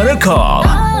You Gonna Call?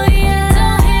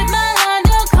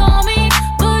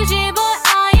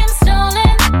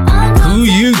 Who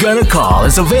You Gonna Call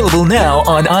is available now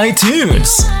on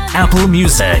iTunes, Apple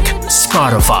Music,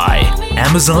 Spotify,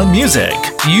 Amazon Music,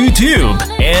 YouTube,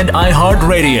 and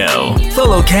iHeartRadio.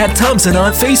 Follow Kat Thompson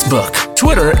on Facebook,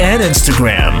 Twitter, and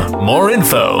Instagram. More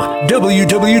info,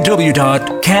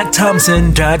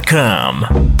 www.katthompson.com.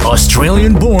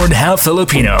 Australian-born, half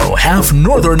Filipino, half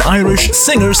Northern Irish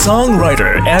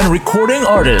singer-songwriter and recording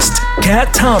artist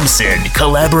Kat Thompson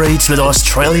collaborates with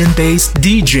Australian-based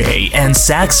DJ and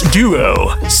sax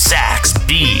duo Sax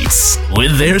Beats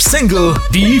with their single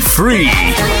Be Free.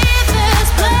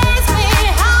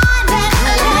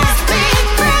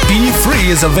 Be Free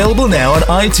is available now on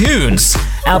iTunes,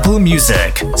 Apple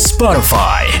Music,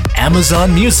 Spotify,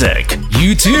 Amazon Music,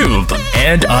 YouTube,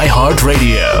 and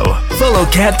iHeartRadio. Follow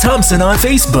Kat Thompson on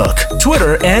Facebook,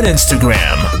 Twitter, and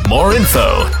Instagram. More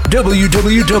info,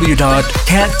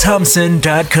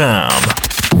 www.katthompson.com.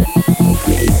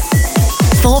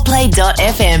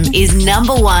 4Play.fm is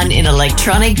 #1 in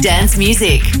electronic dance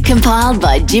music. Compiled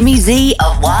by Jimmy Z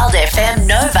of Wild FM,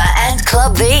 Nova, and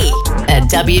Club V at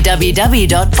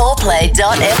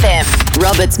www.4play.fm.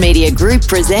 Roberts Media Group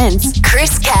presents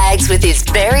Chris Caggs with his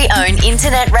very own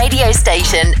internet radio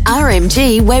station,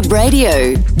 RMG Web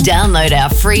Radio. Download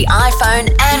our free iPhone,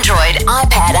 Android,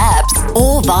 iPad apps,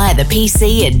 or via the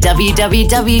PC at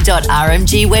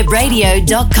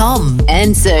www.rmgwebradio.com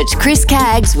and search Chris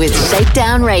Caggs with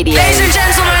ShakeDown Radio.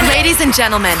 Ladies and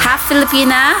gentlemen, Half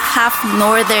Filipina, half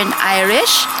Northern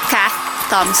Irish, Kat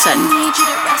Thompson.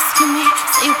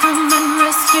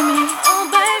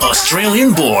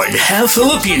 Australian-born, half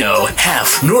Filipino,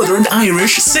 half Northern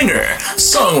Irish singer,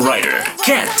 songwriter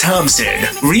Kat Thompson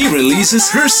re-releases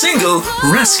her single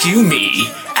 "Rescue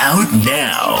Me" out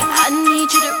now. I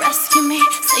need you to rescue me,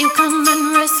 so you come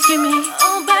and rescue me.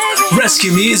 Oh, baby.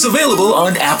 Rescue Me is available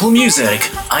on Apple Music,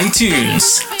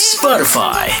 iTunes,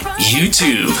 Spotify,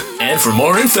 YouTube, and for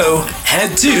more info,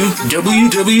 head to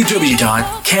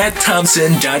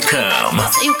www.katthompson.com.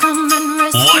 So you come and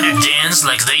rescue Want to me. dance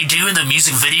like they do in the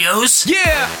music videos?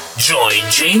 Yeah! Join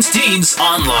James Dean's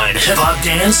online hip-hop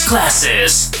dance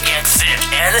classes. Get fit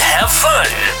and have fun.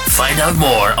 Find out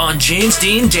more on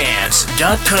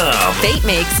jamesdeandance.com. Beat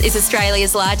Mix is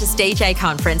Australia's largest DJ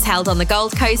conference held on the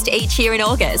Gold Coast each year in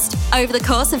August. Over the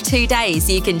course of 2 days,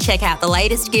 you can check out the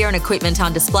latest gear and equipment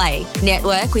on display,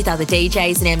 network with other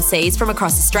DJs and MCs from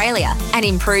across Australia, and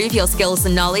improve your skills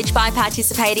and knowledge by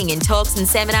participating in talks and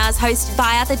seminars hosted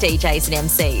by other DJs and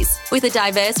MCs. With a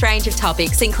diverse range of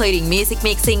topics including music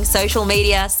mixing, social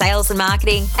media, sales and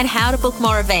marketing, and how to book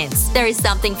more events, there is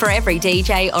something for every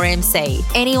DJ or MC.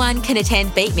 Anyone can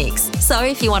attend Beat Mix, so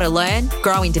if you want to learn,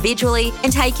 grow individually,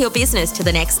 and take your business to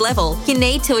the next level, you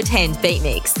need to attend Beat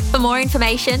Mix. For more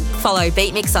information, follow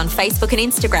Beat Mix on Facebook and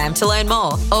Instagram to learn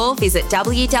more, or visit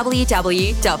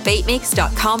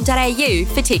www.beatmix.com.au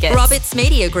for tickets. Roberts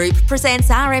Media Group presents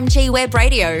RMG Web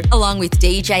Radio, along with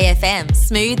DJ FM,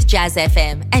 Smooth Jazz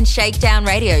FM, and ShakeDown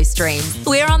radio streams.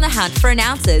 We're on the hunt for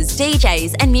announcers,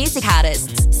 DJs, and music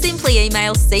artists. Simply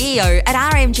email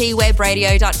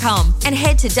ceo@rmgwebradio.com and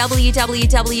head to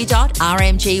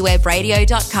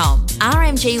www.rmgwebradio.com.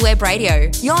 RMG Web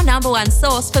Radio, your #1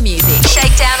 source for music.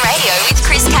 Shakedown Radio with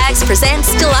Chris Caggs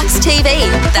presents Deluxe TV.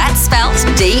 That's spelt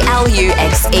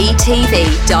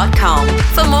DLUXETV.com.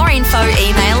 For more info,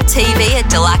 email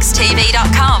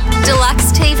tv@deluxetv.com.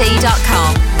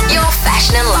 Deluxetv.com, your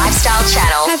fashion and lifestyle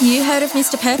channel. Have you heard of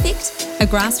Mr. Perfect? A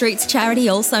grassroots charity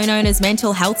also known as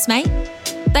Mental Health's Mate?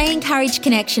 They encourage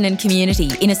connection and community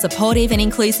in a supportive and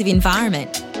inclusive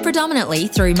environment, predominantly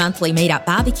through monthly meet-up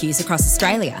barbecues across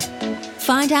Australia.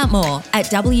 Find out more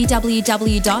at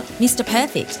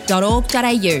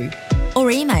www.mrperfect.org.au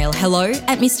or email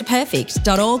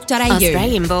hello@mrperfect.org.au.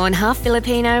 Australian-born, half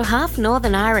Filipino, half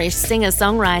Northern Irish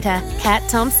singer-songwriter Kat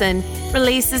Thompson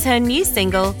releases her new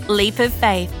single, Leap of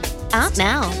Faith, out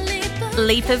now.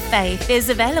 Leap of Faith is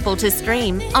available to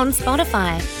stream on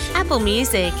Spotify, Apple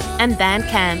Music, and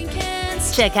Bandcamp.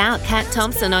 Check out Kat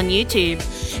Thompson on YouTube.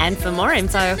 And for more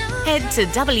info, head to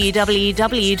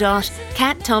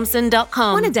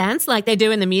www.katthompson.com. Want to dance like they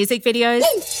do in the music videos?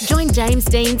 Join James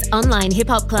Dean's online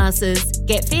hip-hop classes.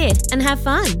 Get fit and have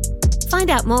fun. Find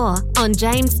out more on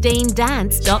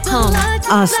jamesdeandance.com.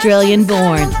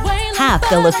 Australian-born, half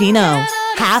Filipino,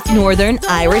 half Northern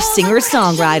Irish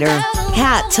singer-songwriter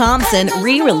Kat Thompson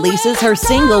re-releases her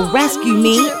single "Rescue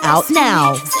Me" out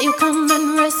now. So you come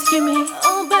and rescue me.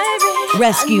 Oh, baby.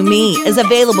 Rescue Me is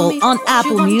available on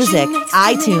Apple Music,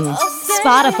 iTunes,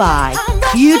 Spotify,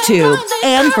 YouTube,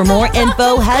 and for more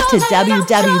info, head to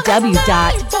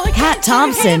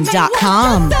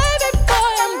www.katthompson.com.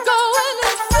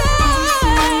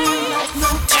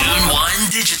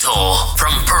 Digital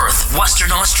from Perth,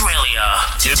 Western Australia.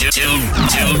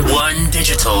 Tune One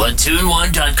Digital at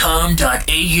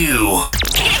tune1.com.au.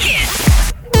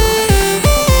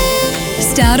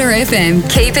 Starter FM,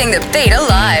 keeping the beat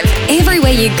alive.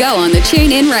 Everywhere you go on the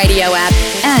TuneIn radio app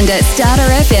and at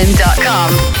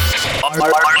starterfm.com.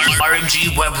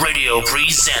 RMG Web Radio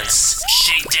presents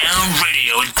Shakedown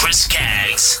Radio with Chris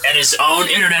Caggs and his own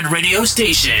internet radio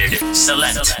station.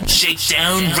 Select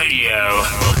Shakedown Radio.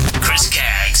 Chris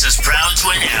Caggs is proud to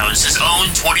announce his own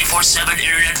 24/7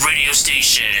 internet radio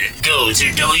station. Go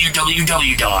to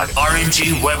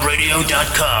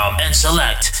www.rmgwebradio.com and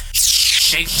select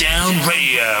Shakedown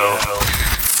Radio.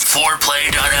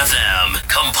 Foreplay.fm,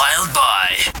 compiled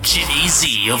by Jimmy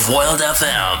Z of Wild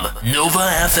FM, Nova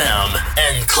FM,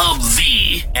 and Club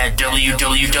V at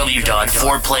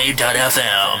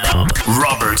www.foreplay.fm.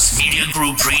 Roberts Media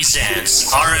Group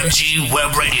presents RMG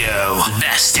Web Radio,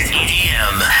 best in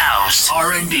EDM, house,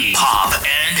 R&B, pop,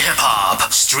 and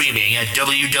hip-hop. Streaming at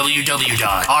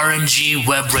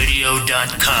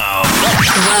www.rmgwebradio.com.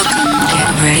 Welcome,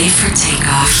 get ready for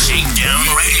takeoff. Shakedown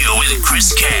Radio with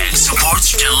Chris Kang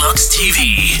supports Deluxe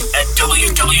TV at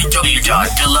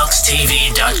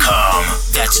www.deluxetv.com.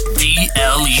 That's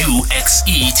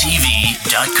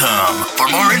DLUXETV.com.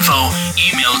 For more info,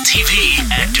 email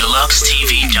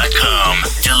tv@deluxetv.com.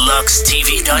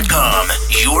 Deluxetv.com,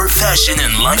 your fashion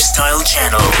and lifestyle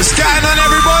channel. What's going on,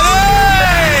 everybody?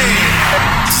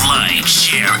 Like,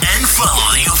 share, and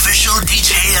follow the official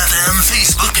DJFM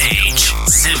Facebook page.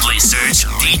 Simply search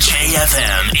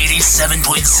DJFM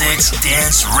 87.6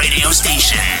 Dance Radio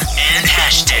Station and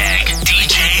hashtag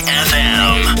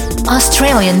DJFM.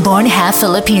 Australian-born, half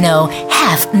Filipino,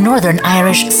 half Northern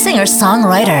Irish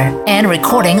singer-songwriter and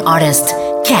recording artist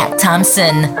Kat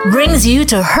Thompson brings you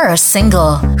to her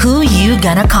single, Who You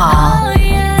Gonna Call?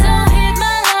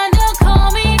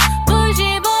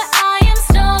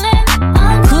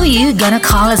 Who You Gonna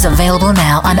Call is available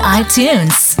now on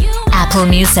iTunes, Apple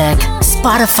Music,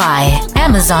 Spotify,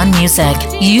 Amazon Music,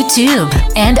 YouTube,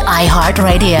 and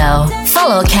iHeartRadio.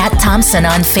 Follow Kat Thompson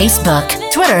on Facebook,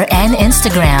 Twitter, and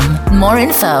Instagram. More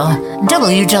info,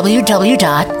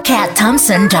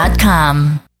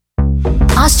 www.katthompson.com.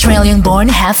 Australian-born,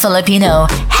 half Filipino,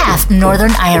 half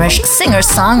Northern Irish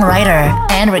singer-songwriter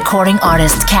and recording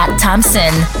artist Kat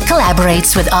Thompson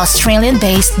collaborates with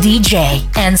Australian-based DJ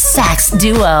and sax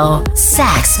duo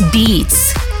Sax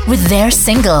Beats with their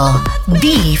single,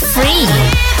 Be Free.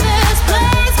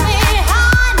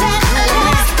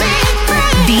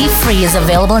 Be Free is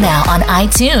available now on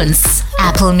iTunes,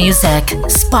 Apple Music,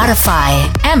 Spotify,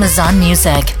 Amazon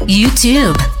Music,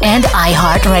 YouTube, and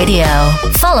iHeartRadio.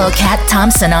 Follow Kat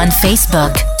Thompson on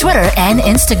Facebook, Twitter, and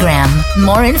Instagram.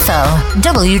 More info,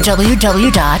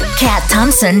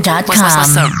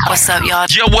 www.katthompson.com. What's up, y'all?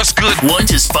 Yo, what's good? Want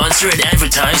to sponsor and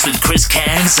advertise with Chris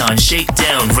Kangs on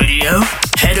Shakedown Radio?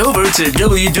 Head over to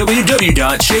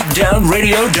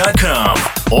www.shakedownradio.com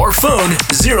or phone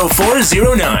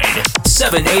 0409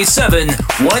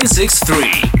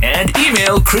 787-163 and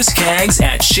email Chris Kangs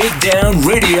at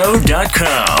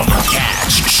shakedownradio.com.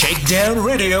 Catch Shakedown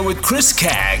Radio with Chris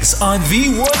Kangs on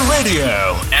V1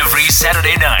 Radio every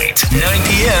Saturday night, 9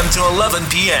 p.m. to 11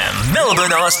 p.m.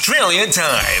 Melbourne, Australian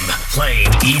time.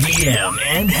 Playing EDM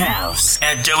and house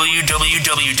at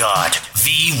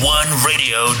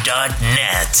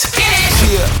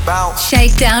www.v1radio.net.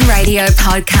 Shakedown Radio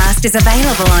podcast is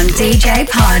available on DJ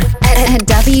Pod at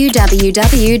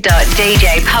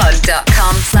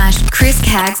www.djpod.com/Chris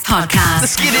Kaggs podcast.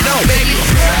 Let's get it on, baby.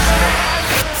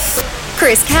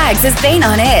 Chris Kaggs has been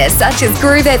on air such as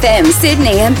Groove FM,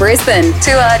 Sydney and Brisbane,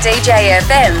 2RDJ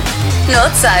FM,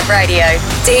 Northside Radio,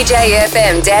 DJ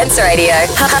FM Dance Radio,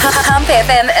 Hump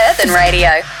FM Earthen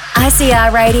Radio,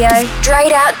 ICR Radio,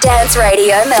 Straight Out Dance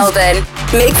Radio Melbourne,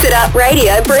 Mix It Up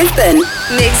Radio Brisbane,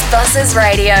 Mixed Bosses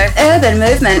Radio, Urban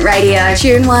Movement Radio,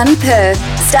 Tune 1 Perth,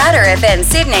 Starter FM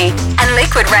Sydney, and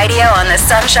Liquid Radio on the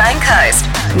Sunshine Coast.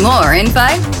 More info,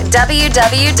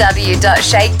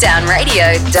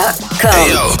 www.shakedownradio.com.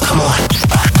 Hey, yo, come on.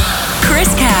 Chris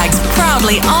Kaggs,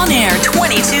 proudly on air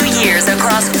 22 years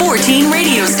across 14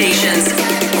 radio stations,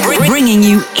 bringing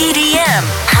you EDM,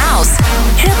 house,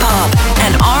 hip-hop,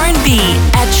 and R&B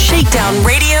at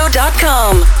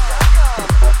shakedownradio.com.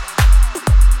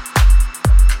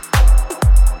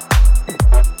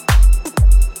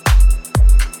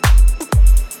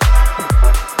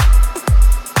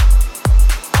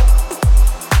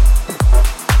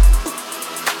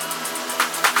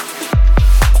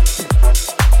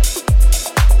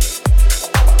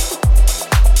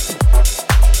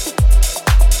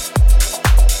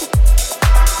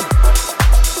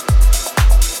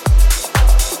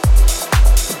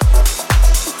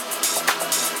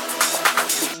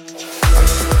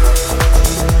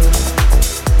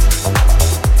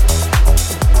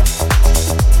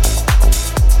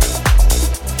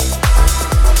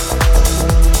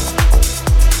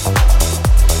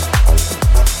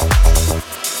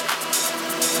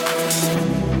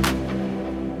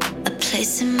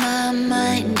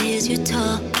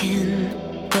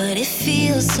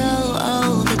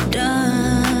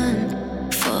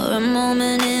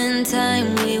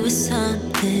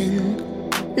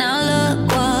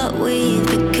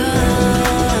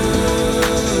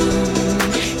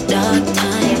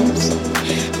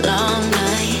 Long night.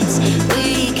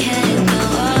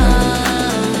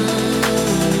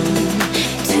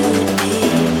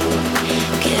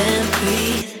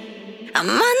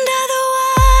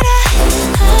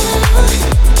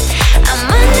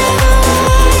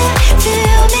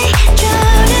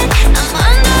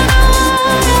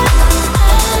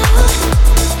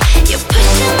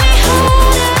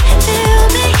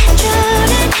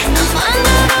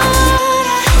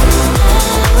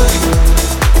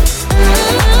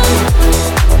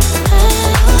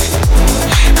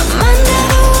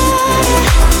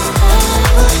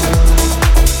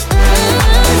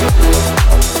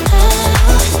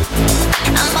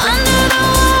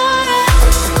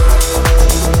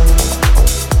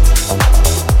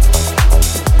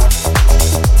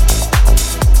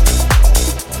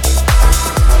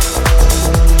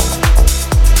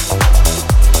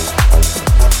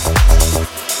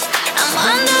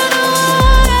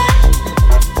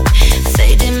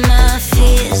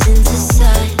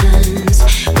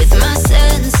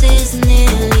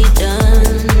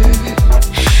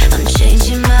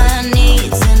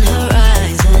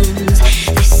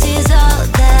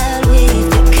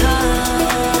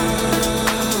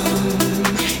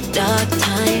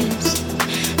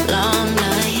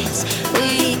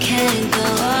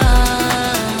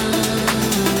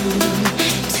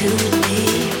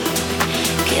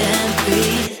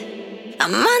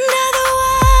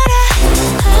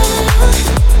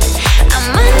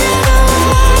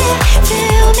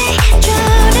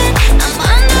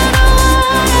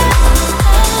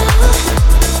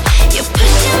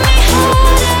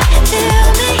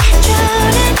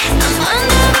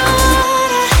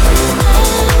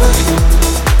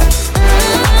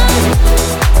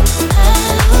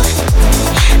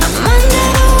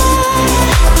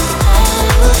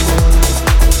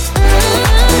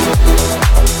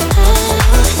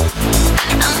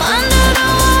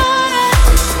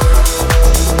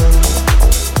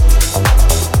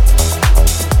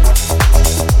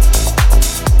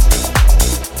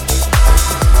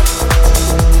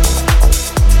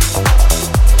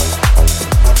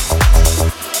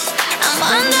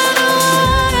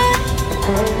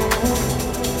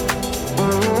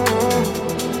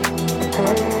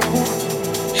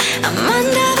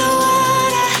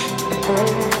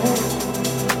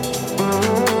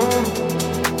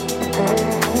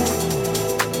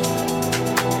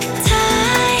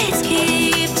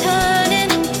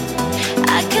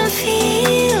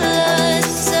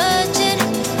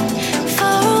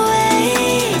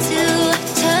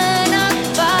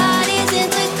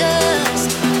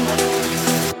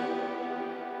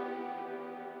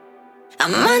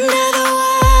 I'm under the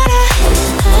water.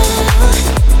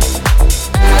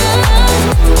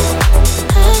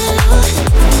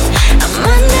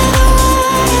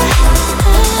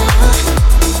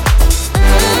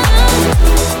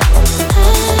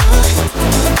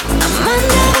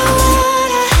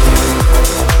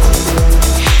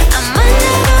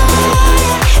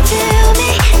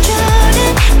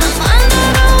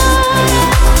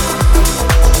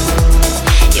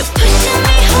 You're pushing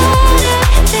me harder,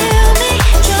 feel me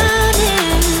drown.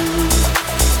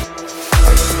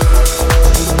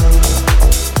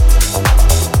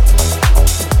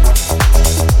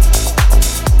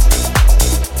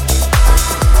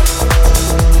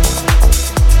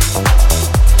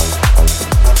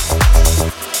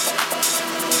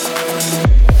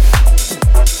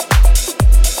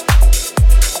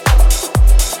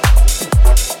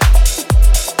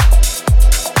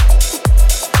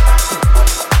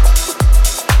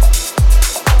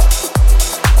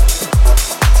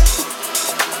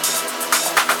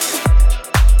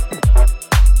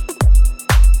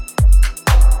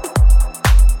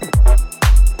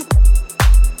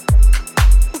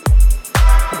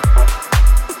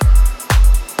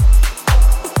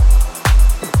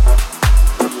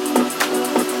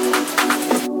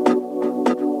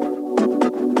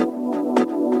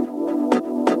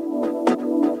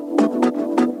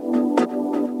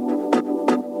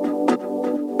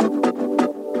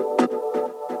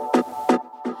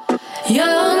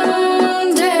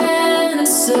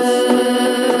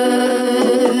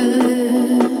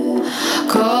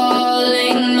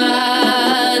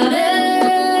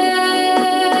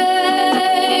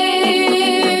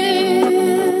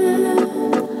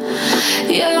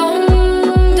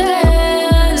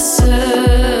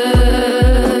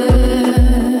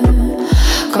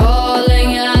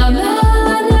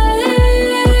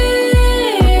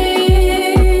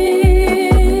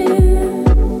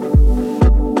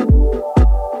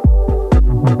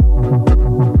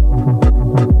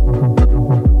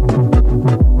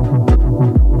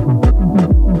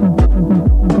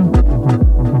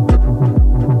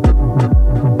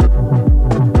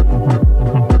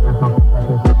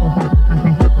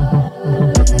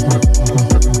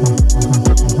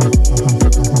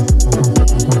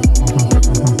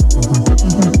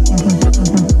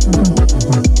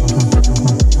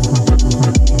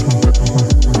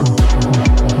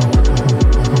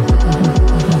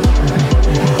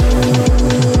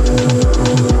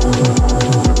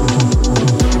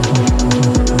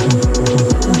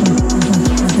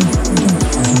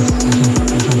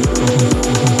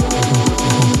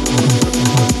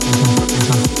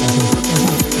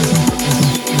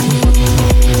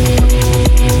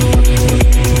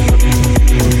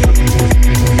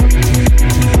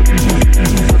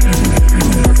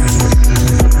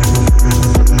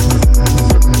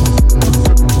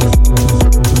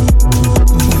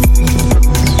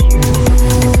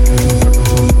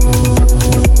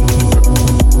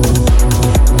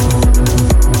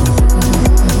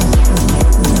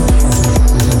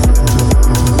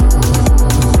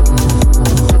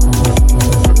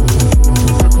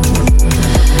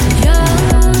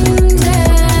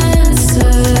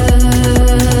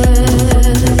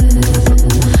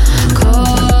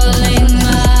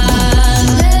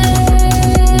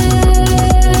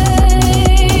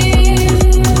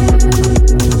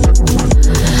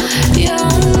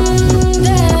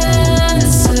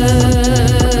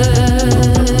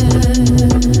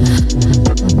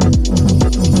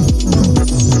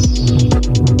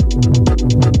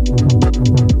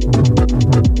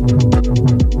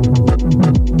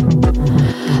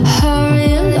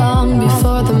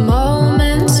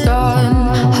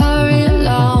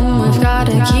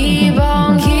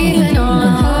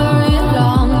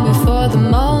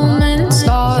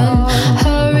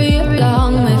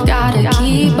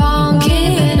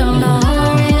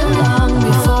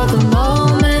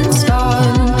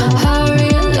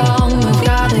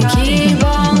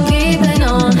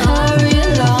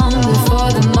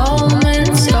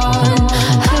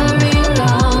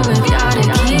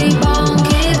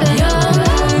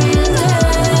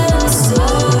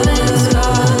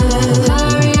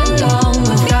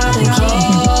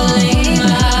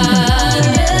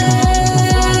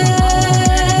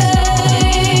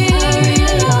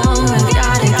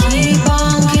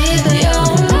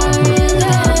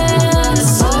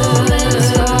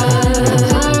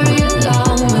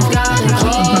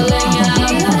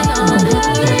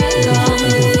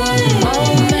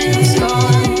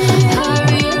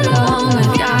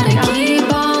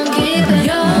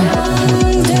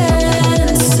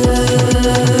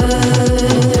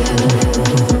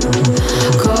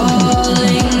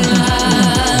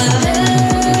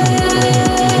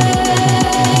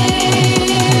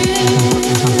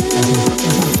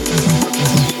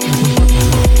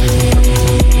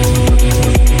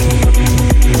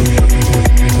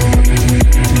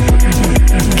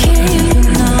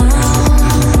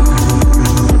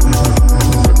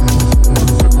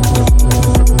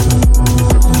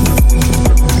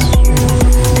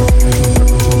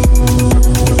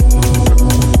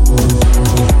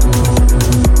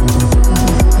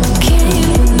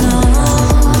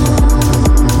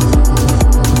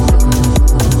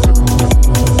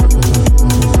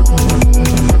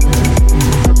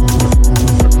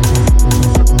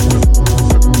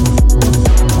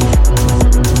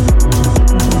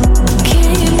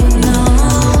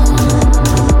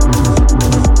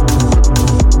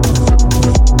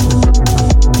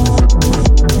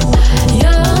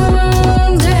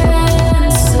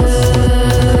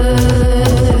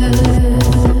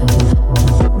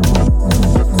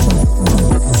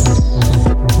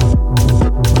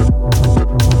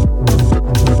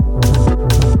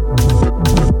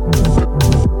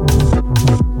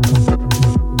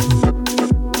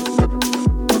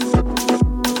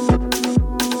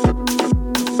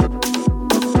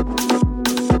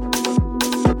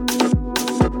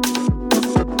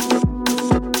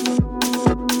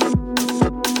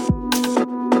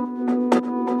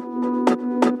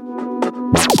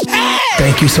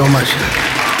 Thank you so much.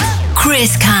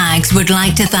 Chris Caggs would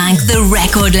like to thank the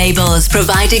record labels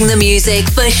providing the music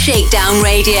for Shakedown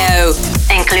Radio,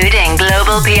 including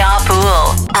Global PR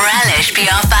Pool, Relish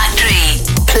PR Factory,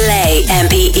 Play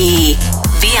MPE,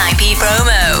 VIP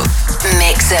Promo,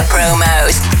 Mixer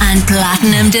Promos, and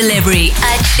Platinum Delivery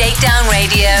at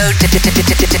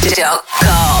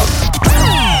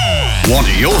shakedownradio.com. Want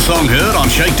your song heard on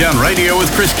Shakedown Radio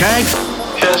with Chris Caggs?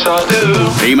 Yes, I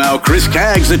do. Email Chris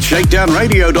Caggs at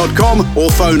shakedownradio.com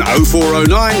or phone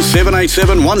 0409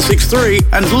 787 163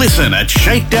 and listen at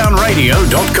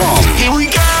shakedownradio.com. Here we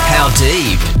go. How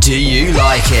deep do you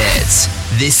like it?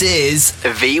 This is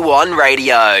V1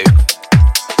 Radio.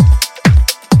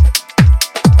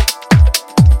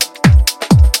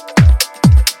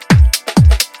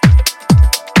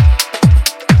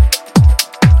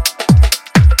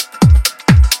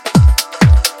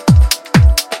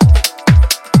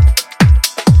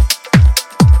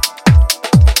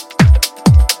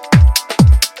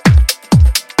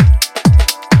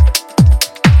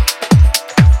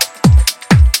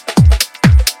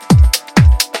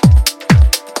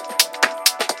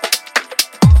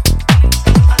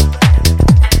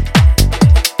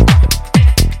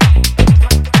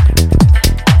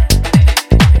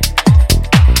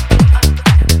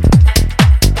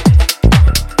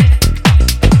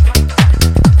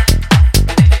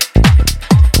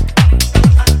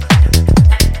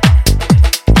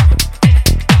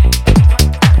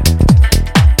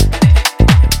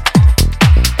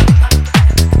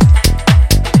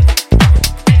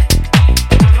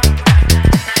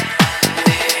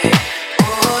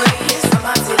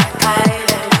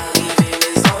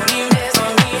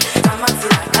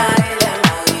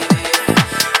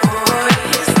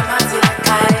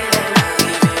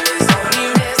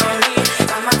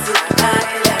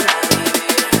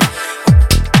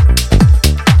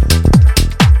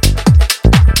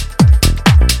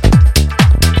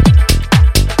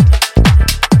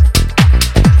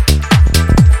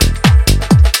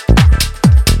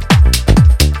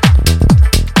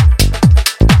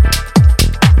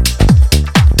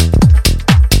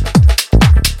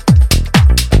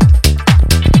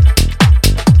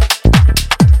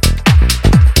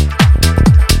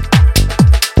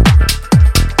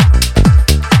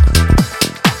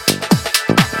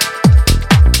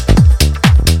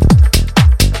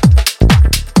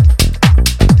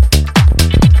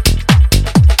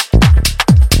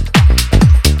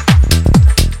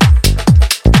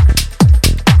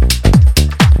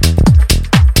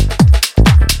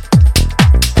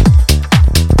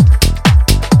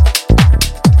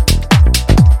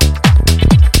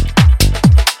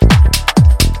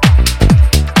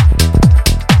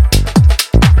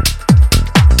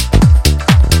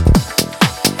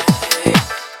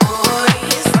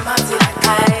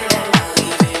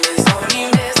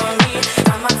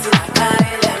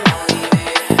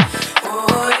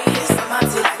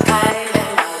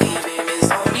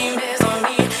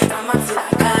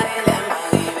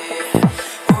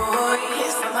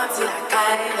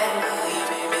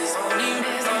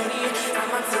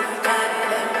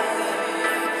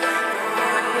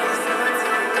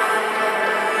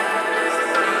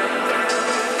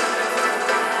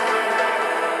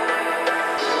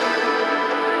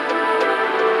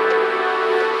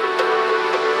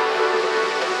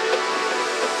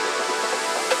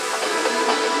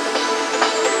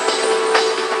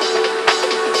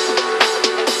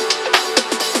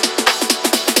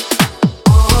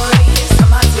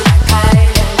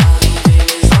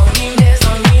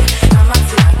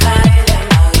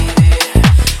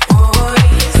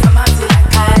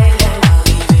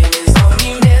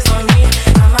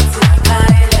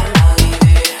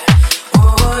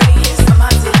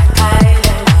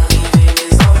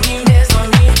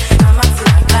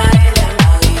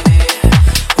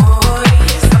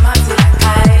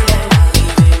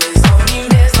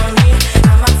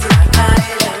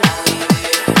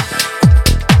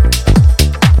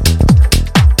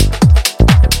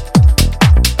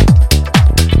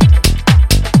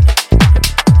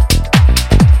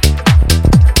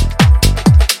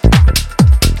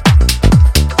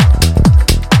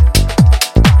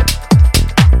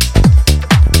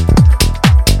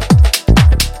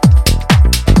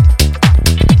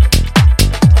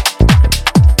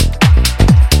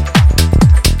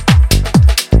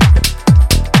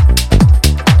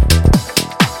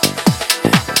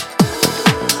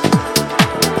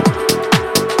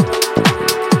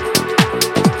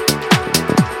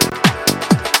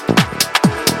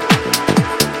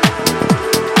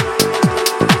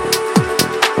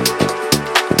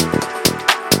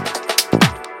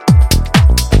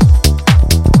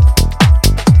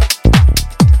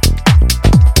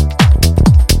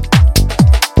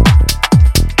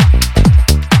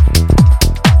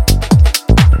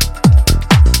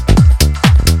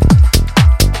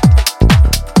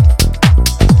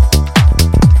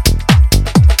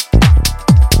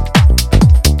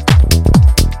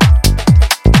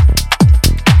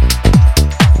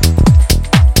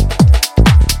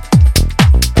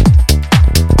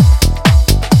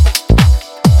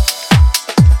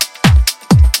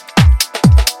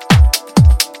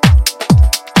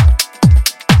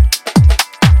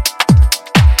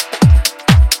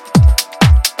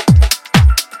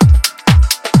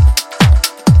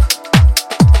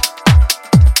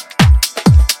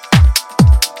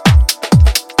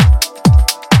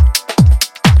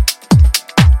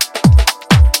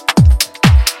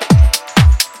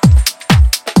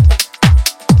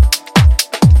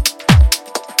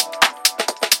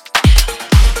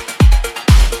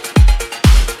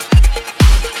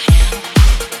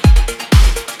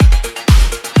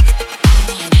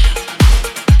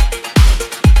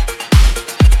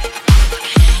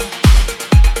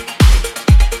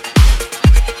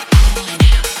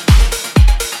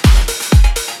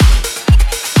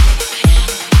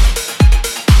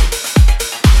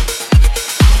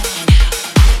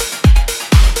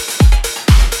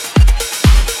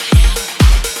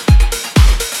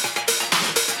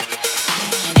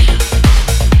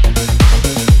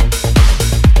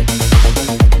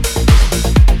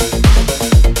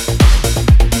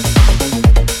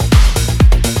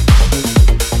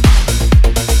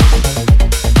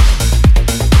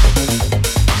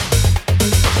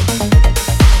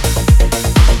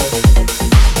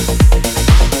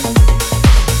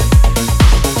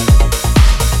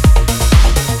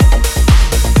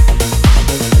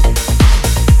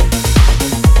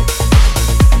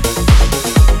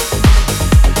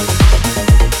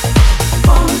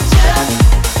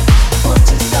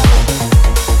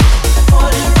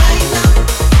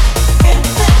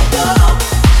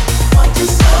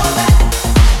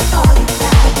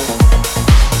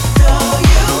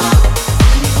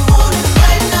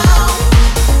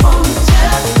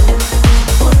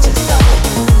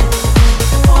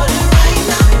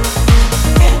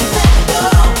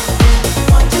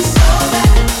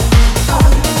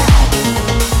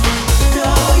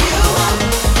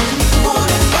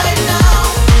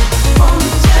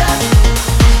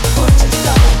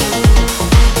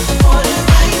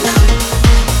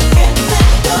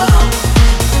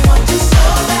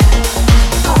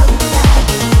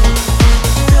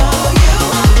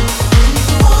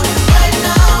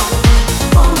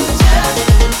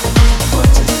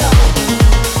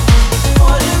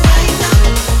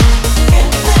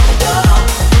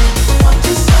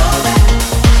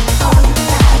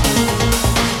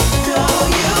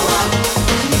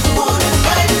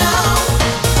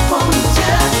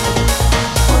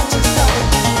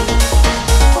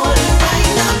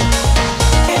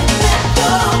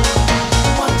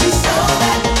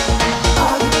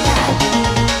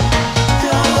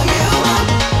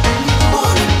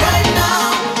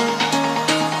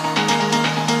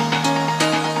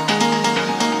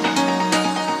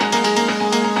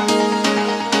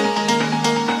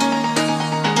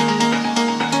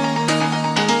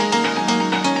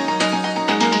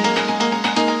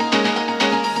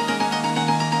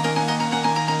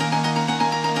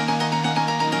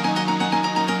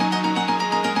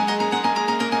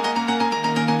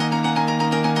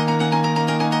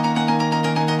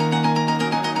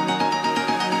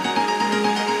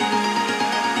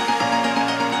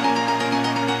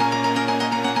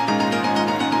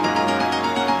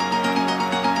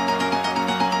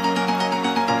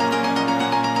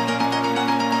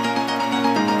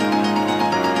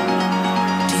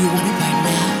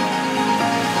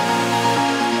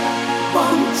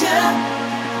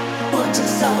 want you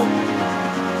so.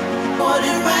 Want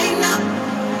it right now,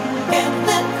 can't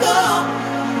let go.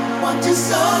 Want you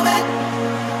so bad,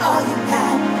 all you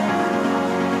had.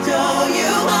 Do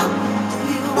you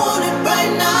want it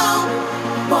right now?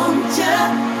 Want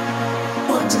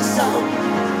you so.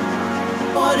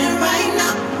 Want it right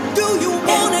now. Do you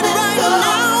want it right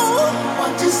now?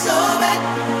 Want you so bad,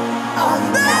 all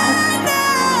you had.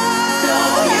 Do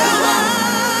you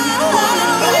want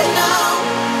it right now?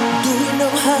 Do you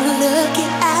know how lucky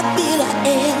I feel I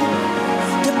am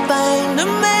to find a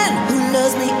man who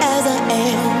loves me as I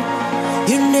am?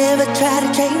 You never try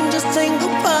to change a single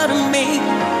part of me.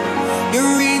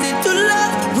 You're easy to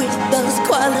love with those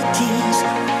qualities.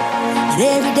 And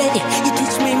every day you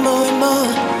teach me more and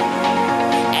more.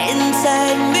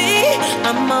 Inside me,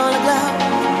 I'm all aglow.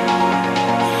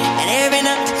 And every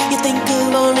night you think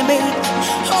of only me.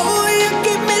 Oh, you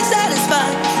keep me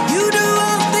satisfied. You do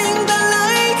all things I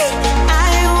like.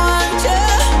 I want you,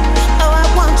 oh I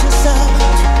want you so.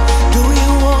 Do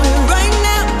you want it right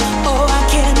now? Oh I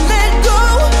can't let go.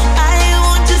 I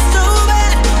want you so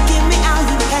bad. Give me all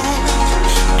you have.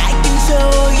 I can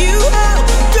show you how.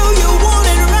 Do you want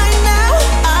it right now?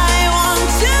 I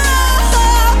want you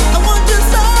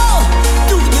so.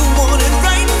 Do you want it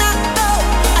right now? Oh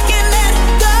I can't let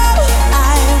go.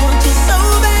 I want you so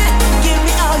bad. Give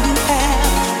me all you have.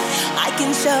 I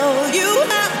can show you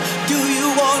how. Do you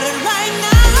want it right now?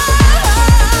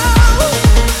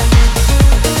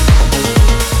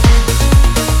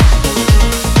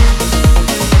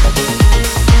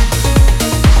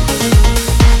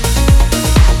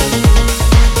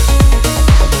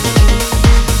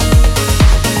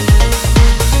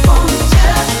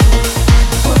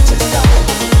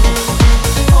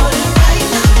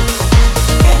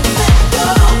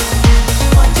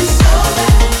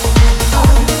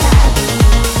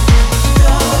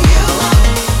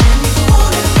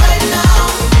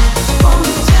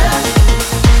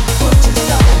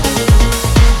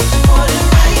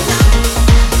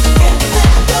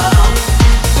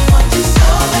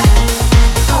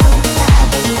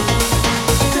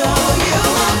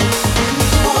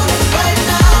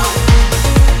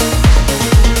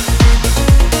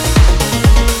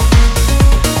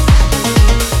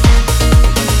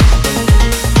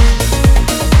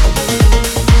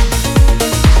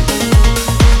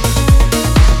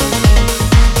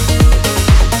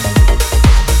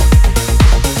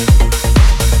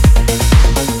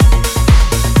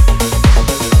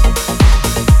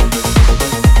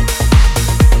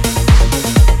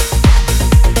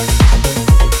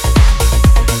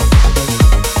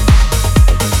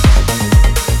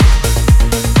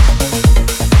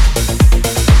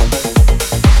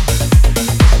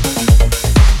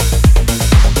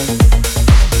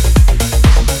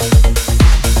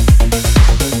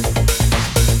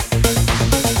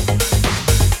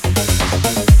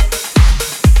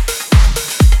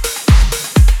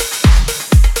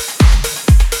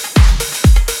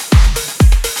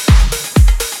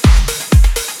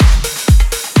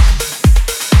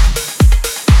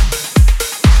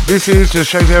 This is the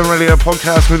ShakeDown Radio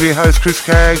podcast with your host Chris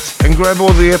Caggs, and grab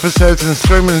all the episodes and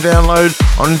stream and download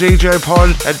on DJ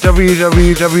Pod at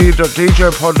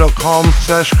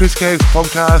www.djpod.com/Chris Caggs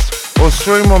podcast, or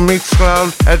stream on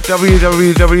Mixcloud at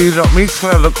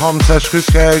www.mixcloud.com/Chris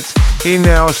Caggs. Here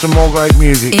now is some more great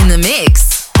music. In the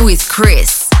mix with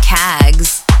Chris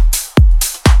Caggs.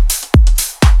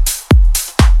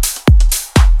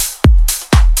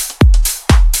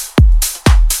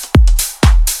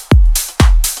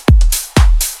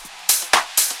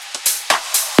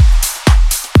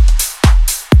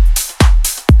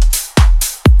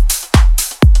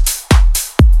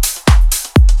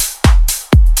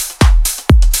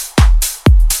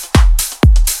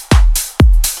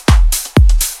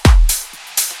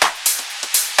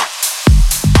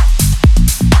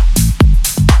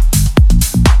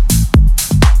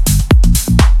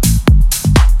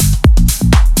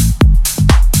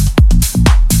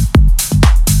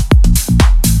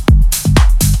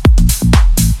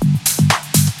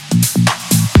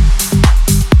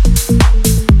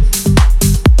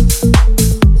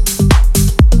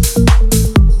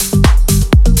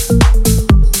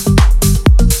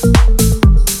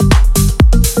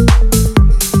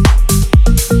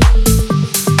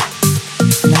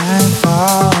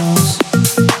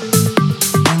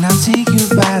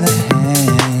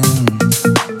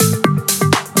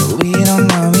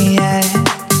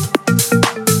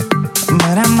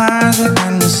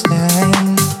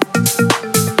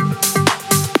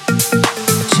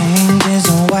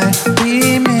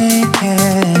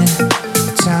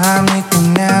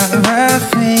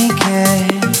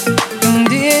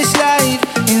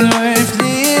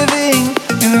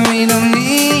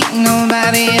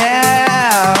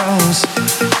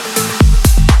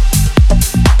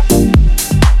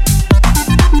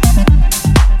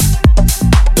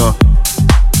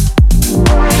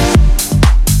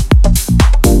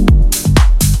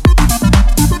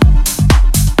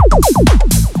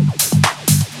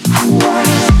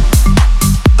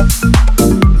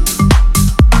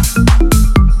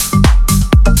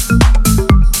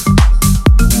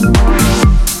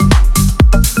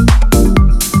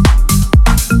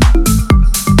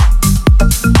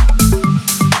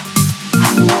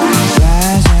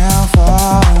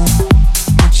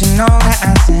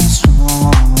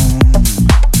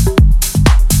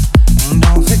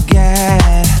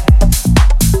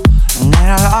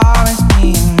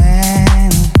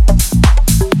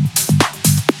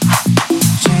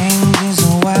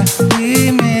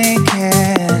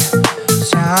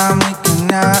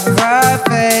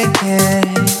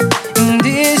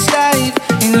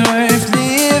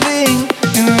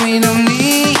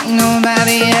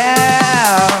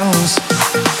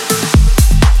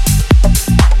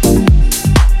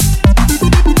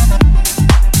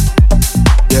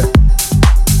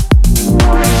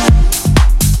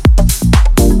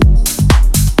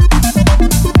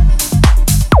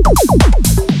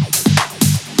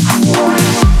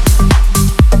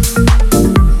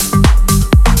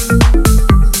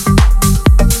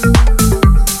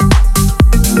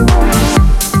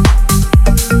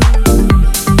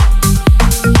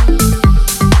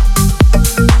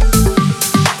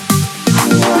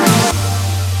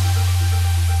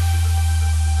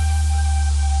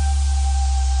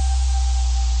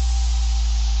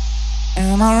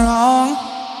 Am I wrong?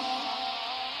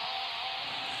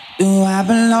 Do I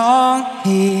belong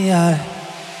here?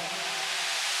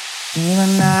 Through the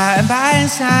night by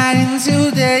inside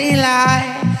into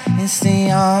daylight, it's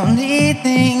the only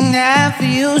thing that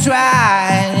feels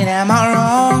right. Am I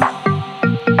wrong?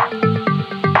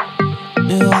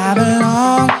 Do I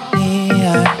belong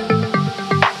here?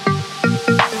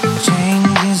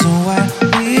 Change is what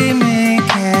we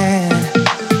make it.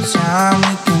 Time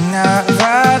we can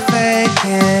never fake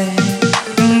it.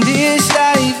 And this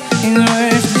life is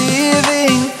worth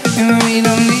living, and we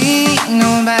don't need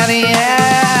nobody else.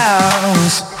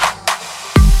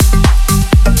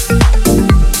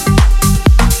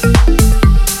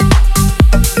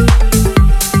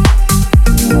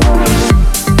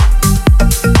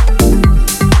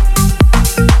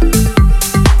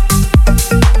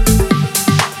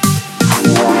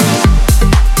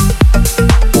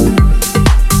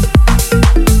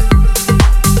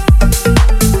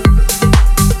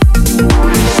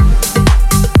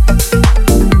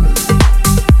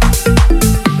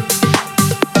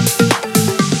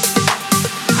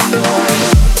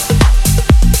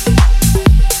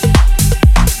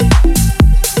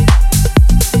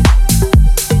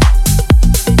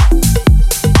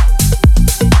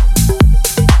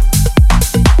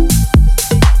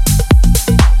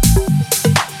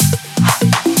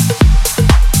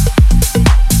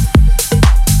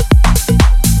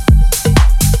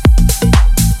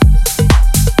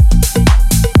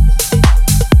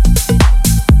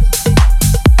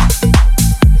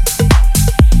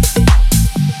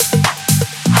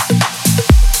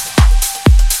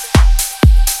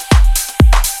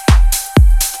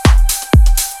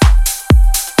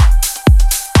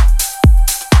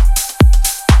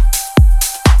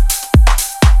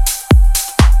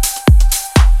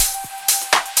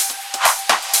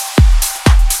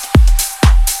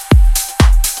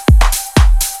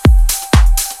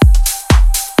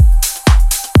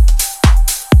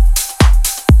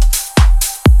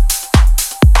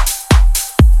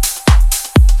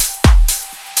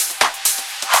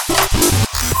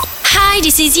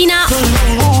 This is Ina.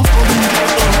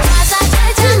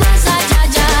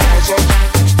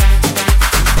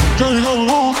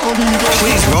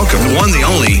 Please welcome the one, the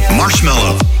only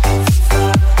Marshmello.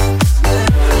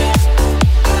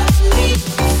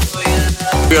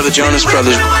 We are the Jonas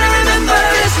Brothers.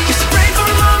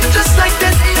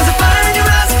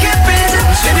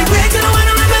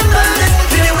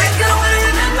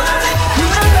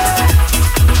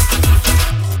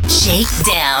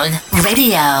 ShakeDown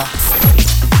Radio.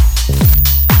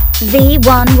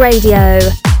 V1 Radio.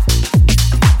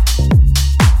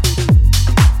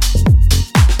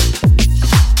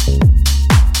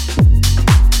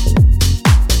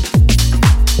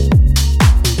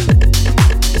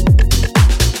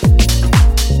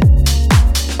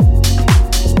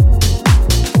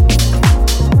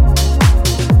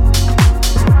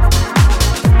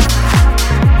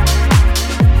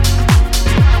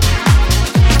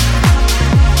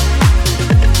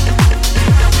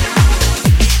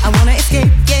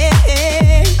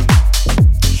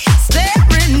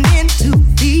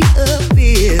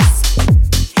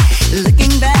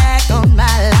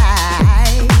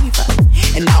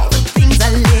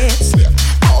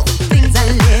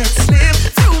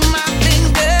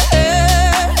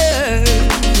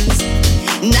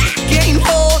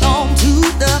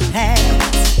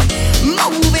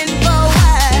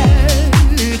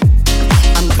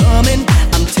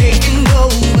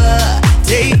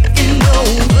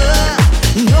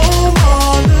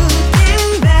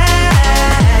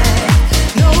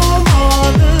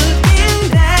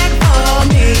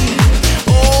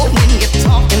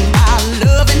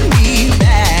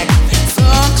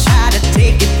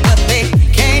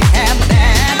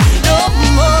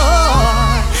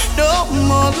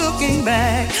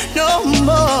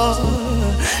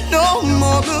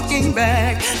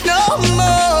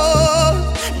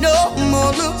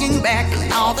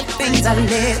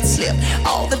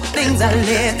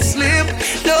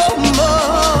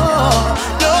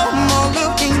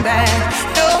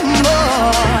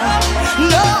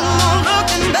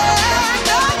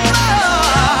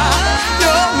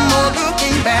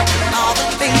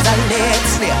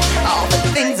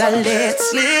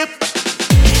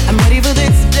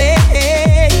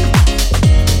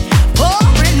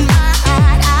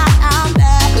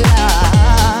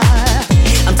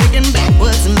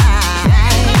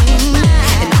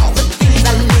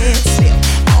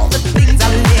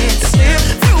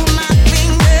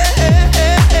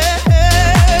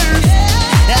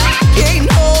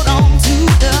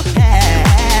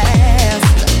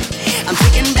 I'm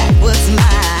taking back what's mine,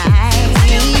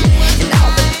 and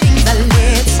all the things I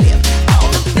let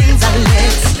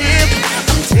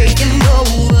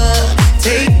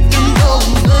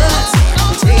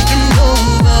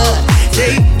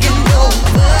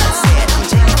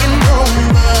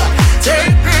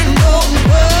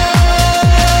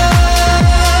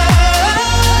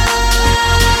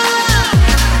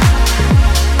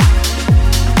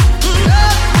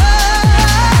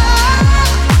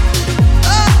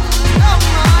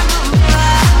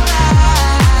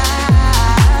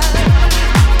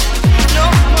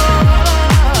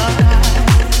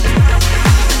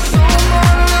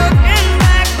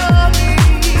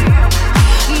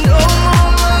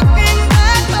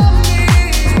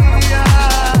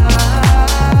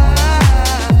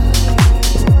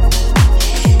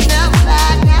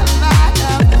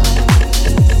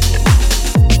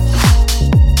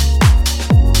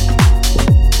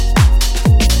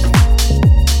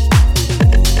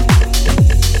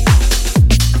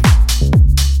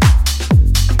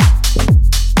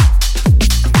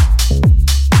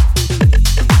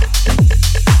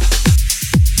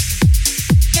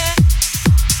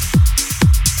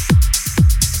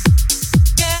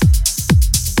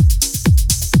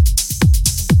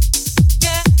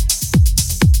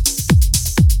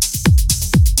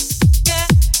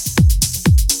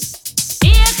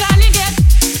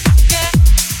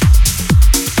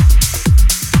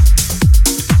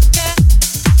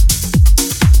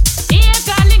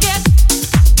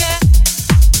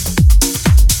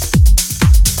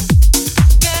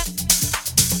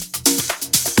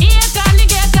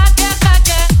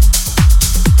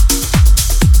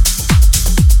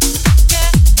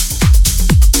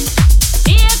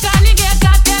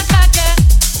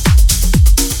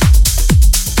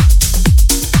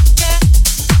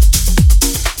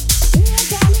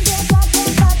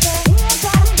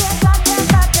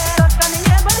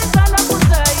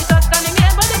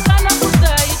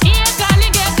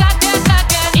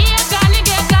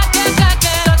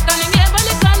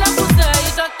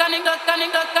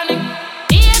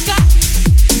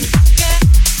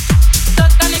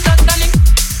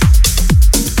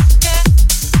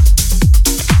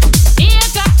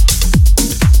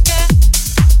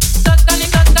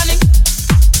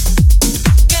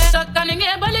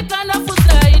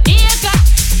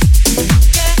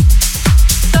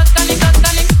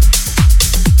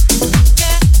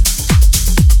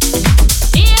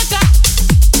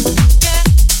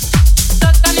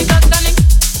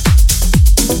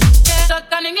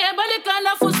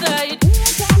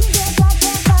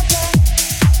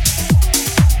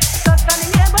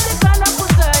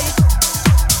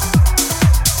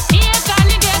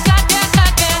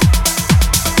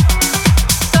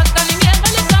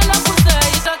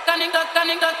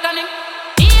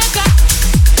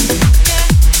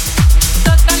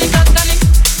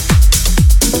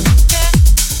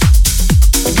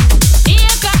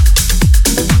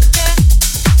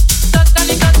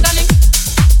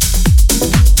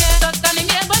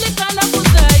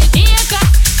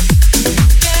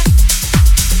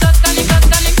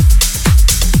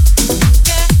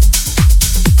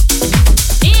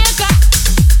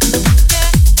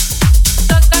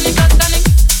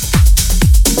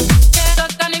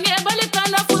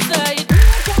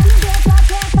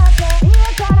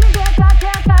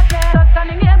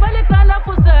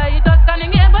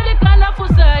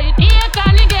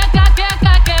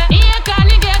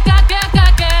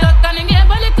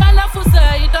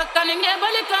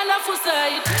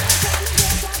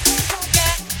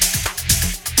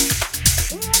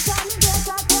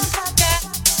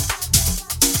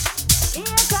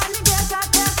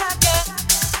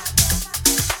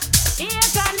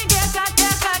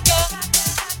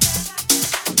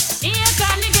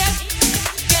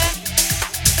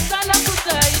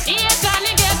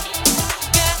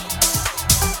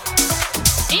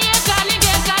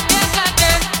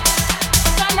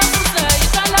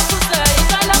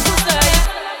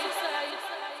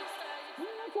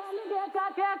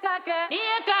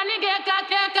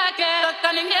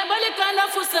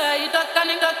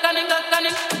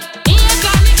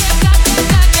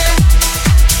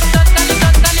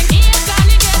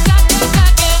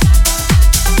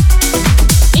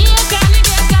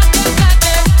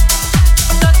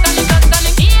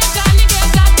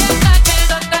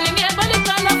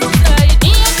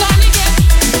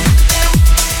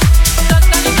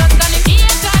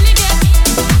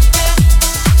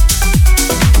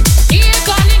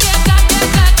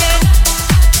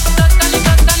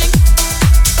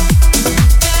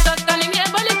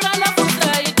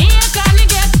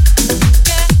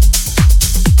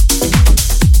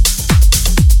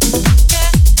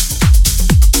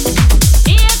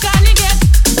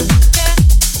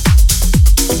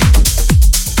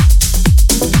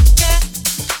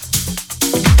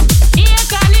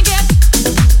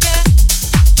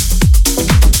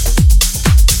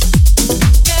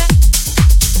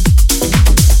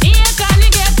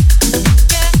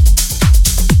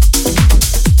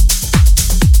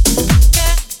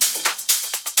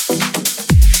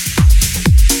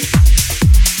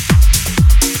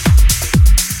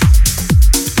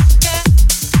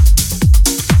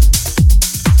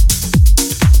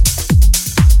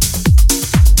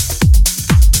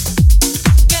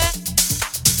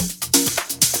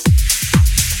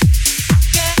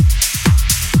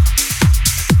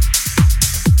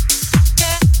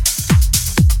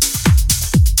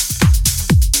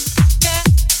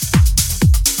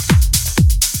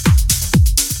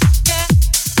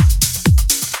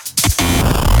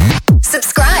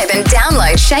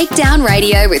ShakeDown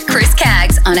Radio with Chris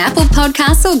Caggs on Apple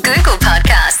Podcasts or Google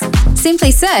Podcasts.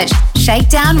 Simply search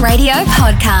ShakeDown Radio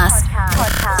Podcast.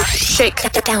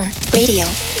 ShakeDown Radio.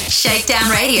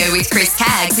 ShakeDown Radio with Chris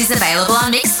Caggs is available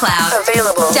on Mixcloud.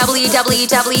 Available.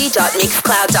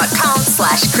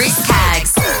 www.mixcloud.com/Chris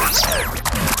Caggs.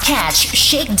 Catch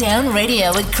Shakedown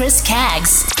Radio with Chris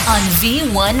Caggs on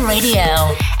V1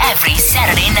 Radio every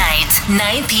Saturday night,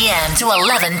 9 p.m. to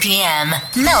 11 p.m.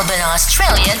 Melbourne,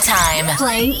 Australia time.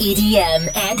 Playing EDM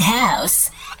and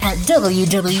house at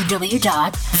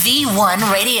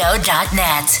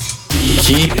www.v1radio.net.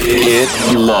 Keep it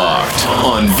locked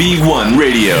on V1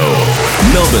 Radio,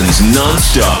 Melbourne's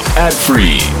non-stop,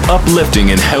 ad-free,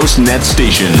 uplifting and house net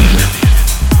station.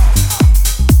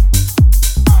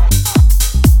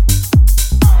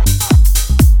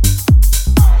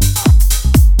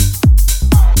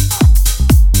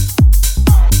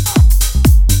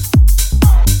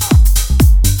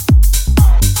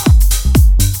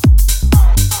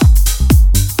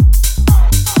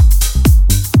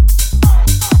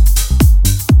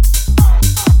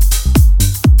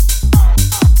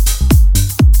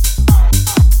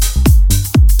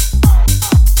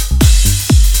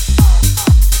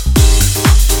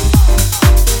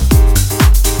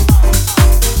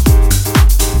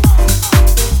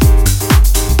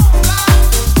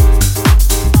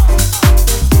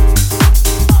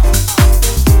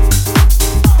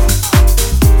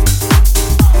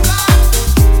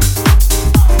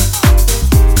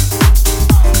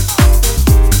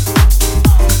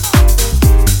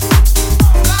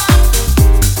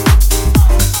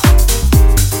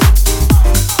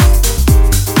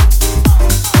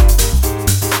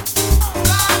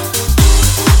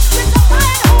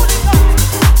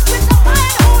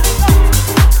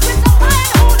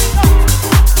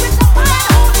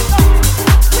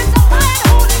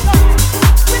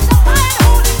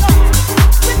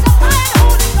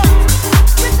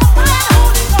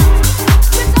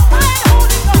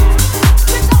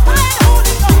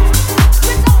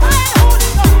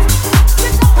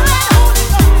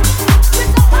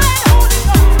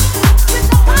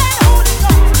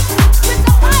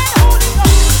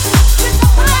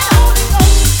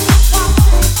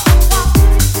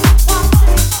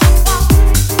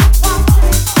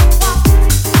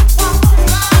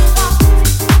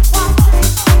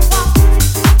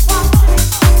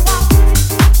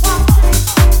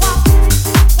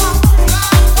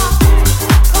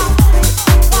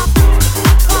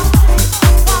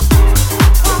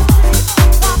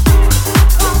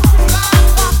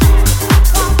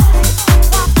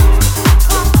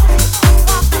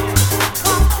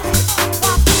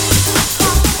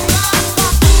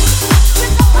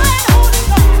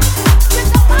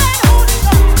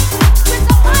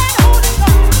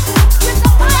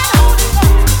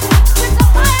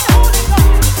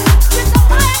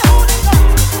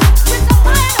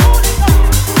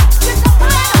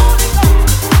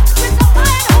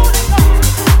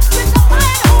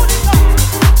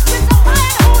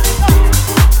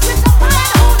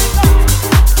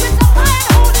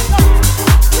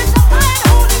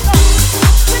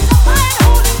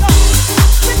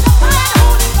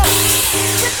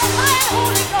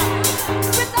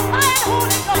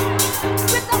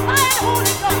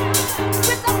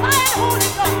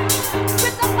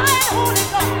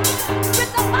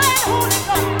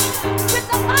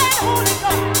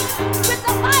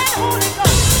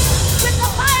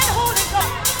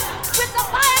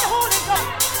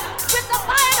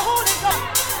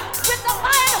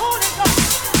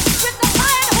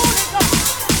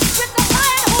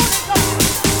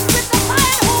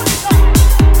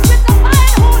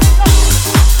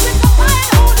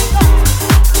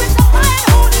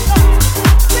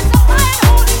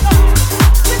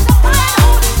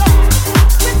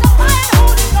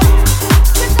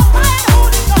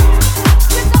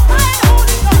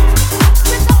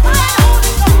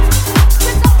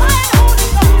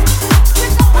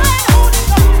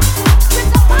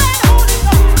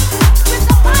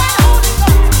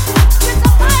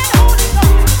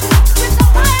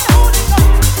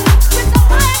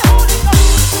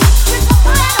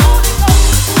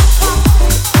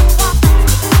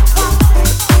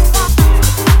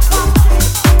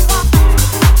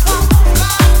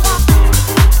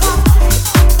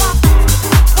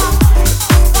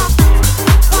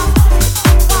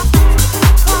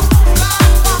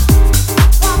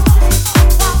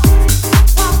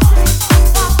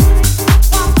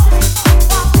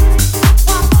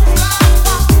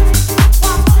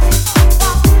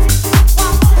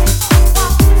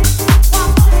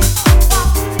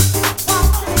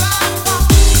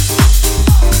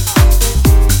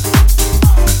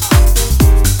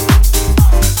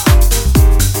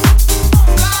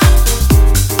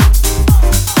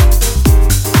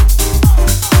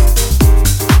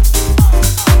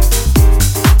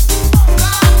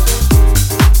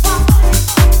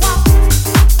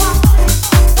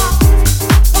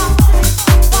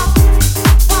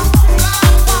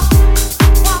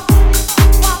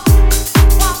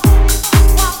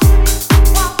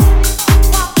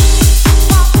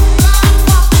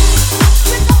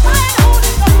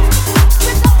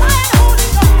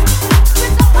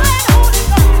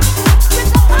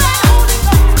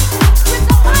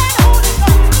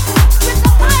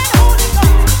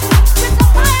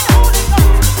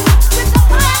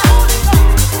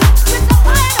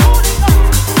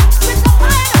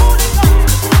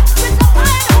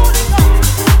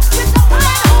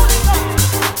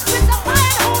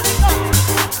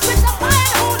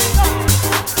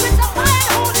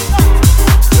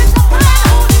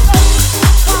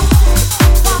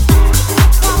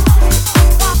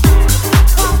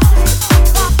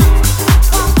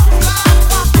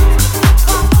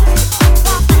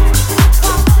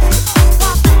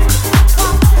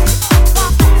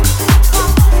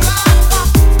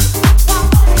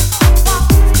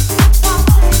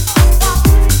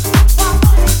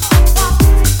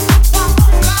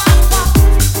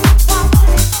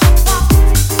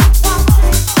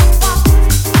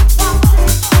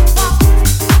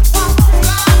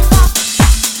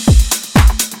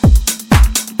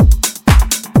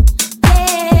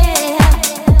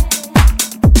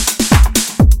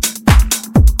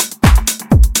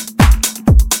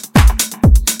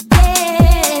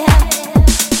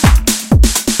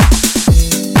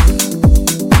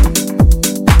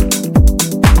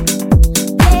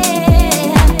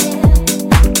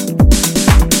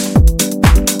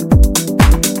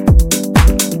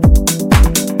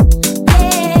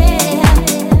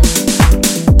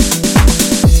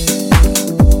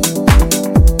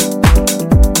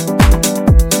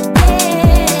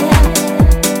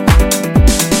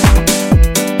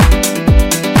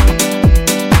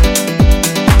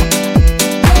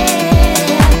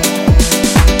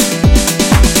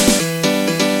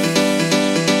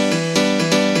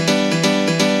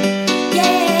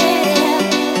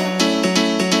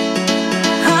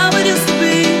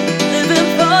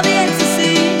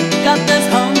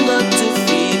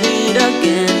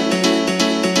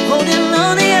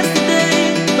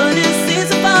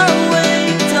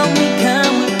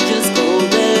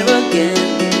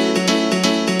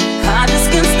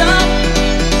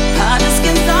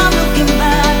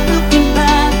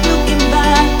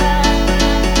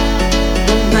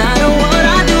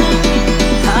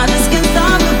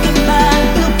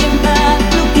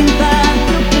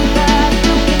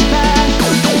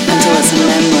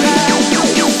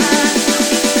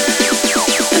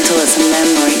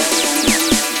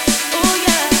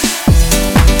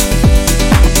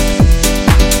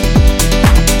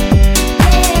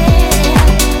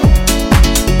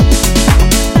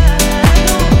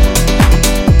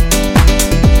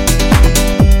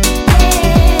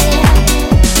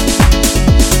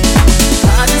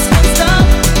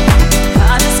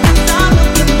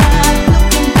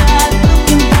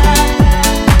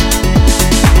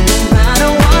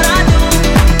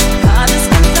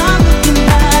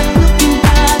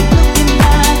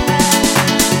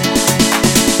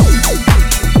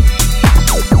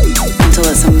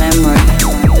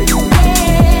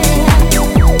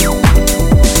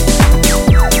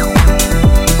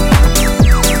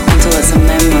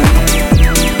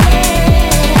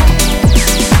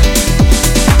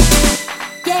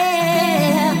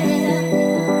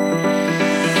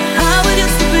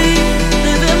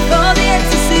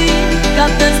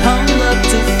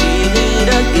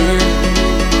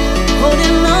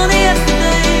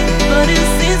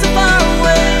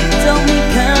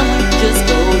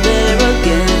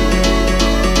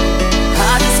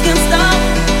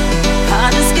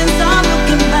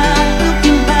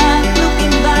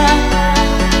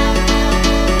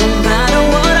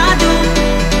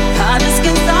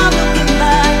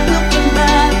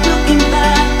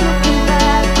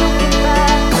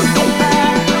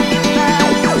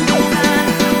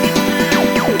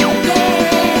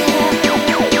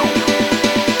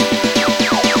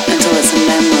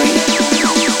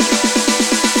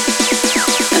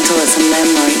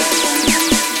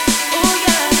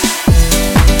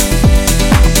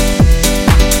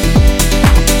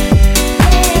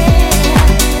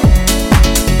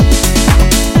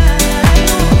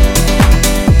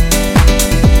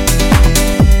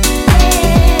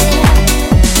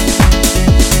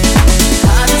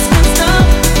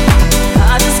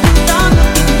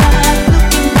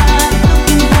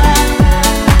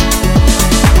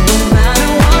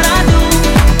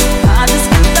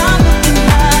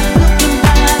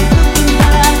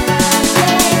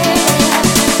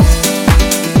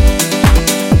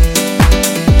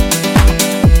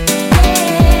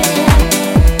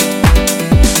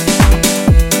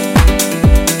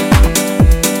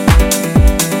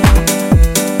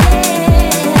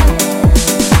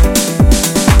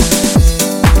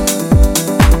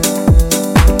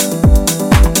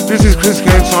 Chris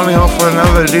Caggs signing off for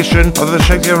another edition of the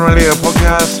Shakedown Radio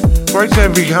podcast. Great to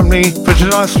have your company. For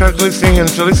tonight's track listing and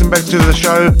to listen back to the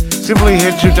show, simply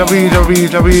head to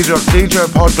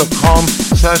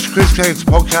www.djpod.com/Chris Caggs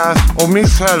podcast or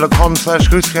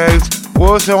mixcloud.com/Chris Caggs.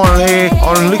 We're also on air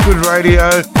on Liquid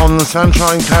Radio on the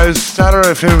Sunshine Coast, Starter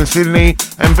FM in Sydney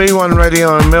and B1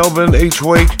 Radio in Melbourne each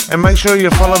week. And make sure you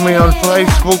follow me on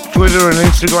Facebook, Twitter and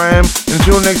Instagram.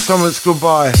 Until next time, it's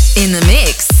goodbye. In the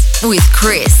mix with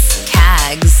Chris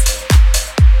Caggs.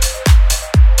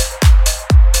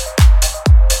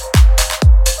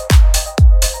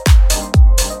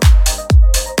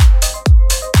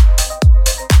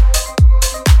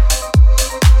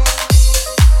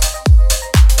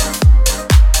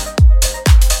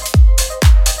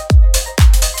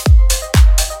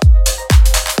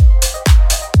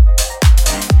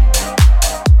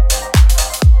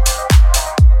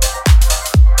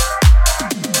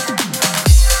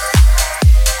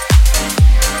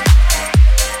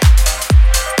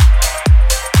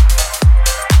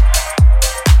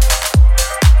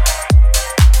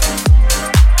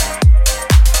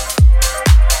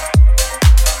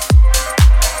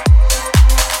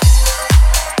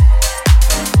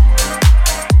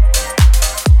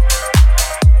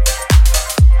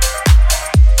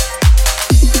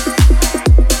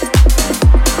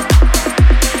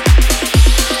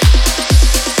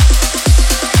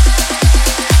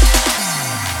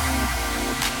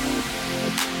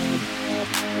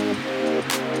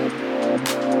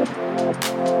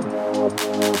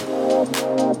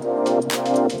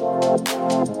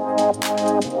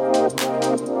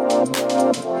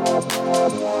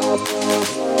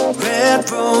 Red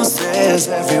roses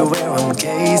everywhere I'm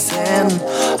gazing,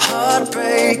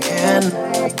 heartbreaking.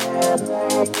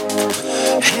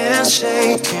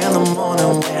 Handshake in the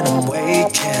morning when I'm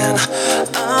waking,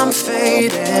 I'm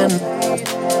fading.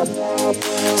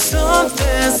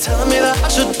 Something's telling me that I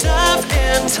should dive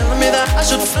in, telling me that I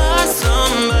should find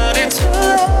somebody to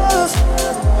love.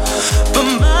 But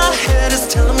my head is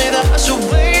telling me that I should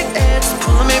wait, it's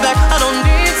pulling me back. I don't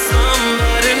need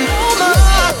somebody no more.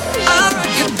 I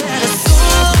rock it better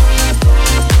solo.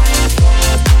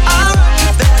 I rock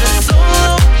it better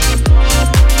solo.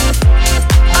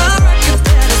 I rock it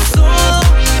better solo.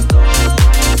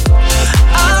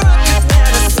 I rock it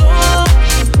better solo.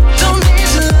 Don't need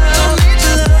your love, don't need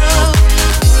your love.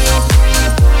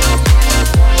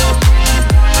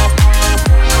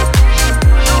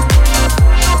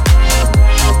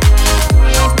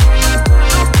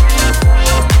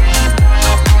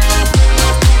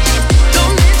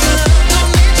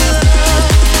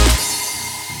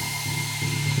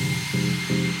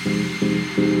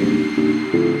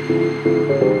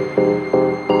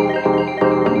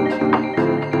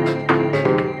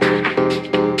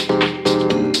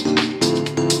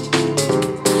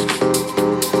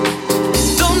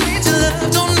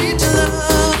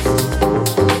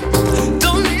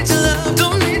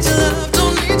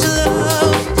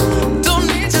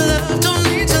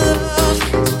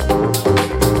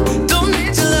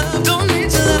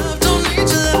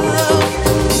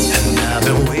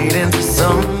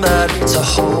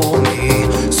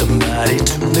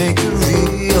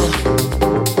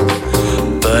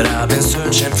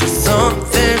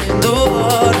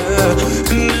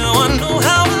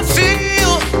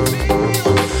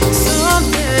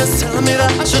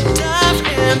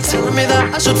 Telling me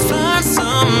that I should find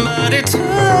somebody to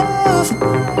love.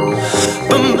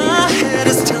 But my head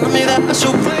is telling me that I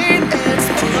should wait. It's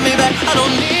pulling me back. I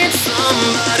don't need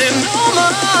somebody no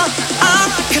more. I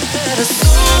rock it better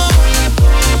solo.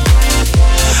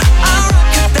 I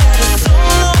rock it better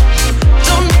solo.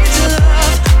 Don't need your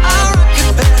love. I rock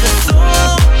it better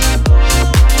solo.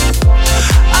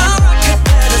 I rock it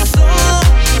better solo.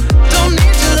 Don't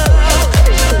need your love.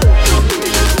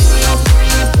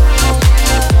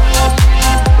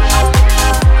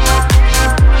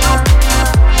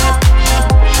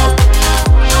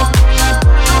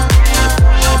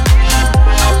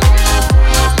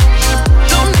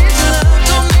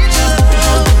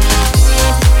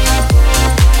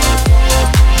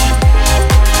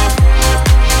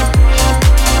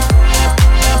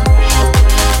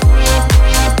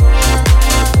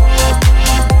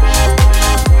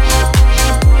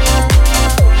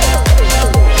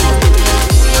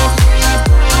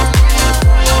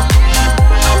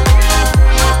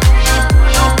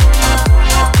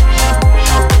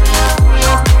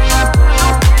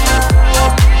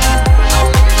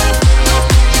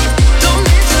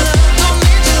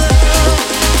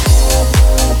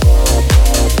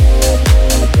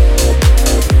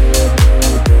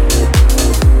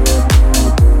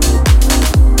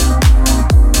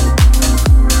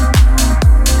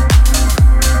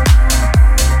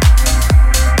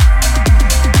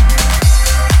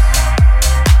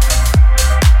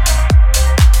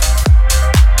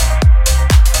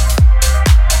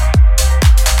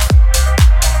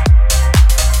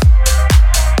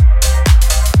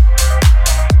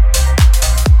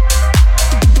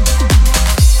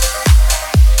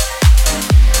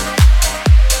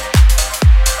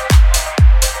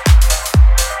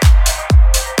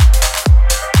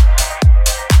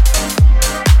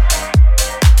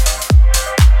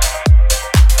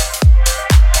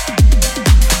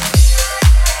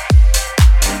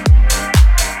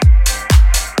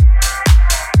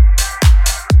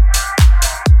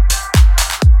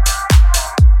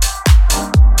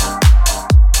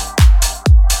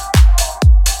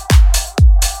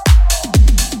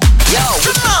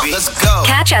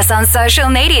 us on social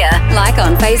media, like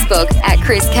on Facebook at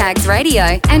Chris Caggs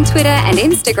Radio and Twitter and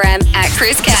Instagram at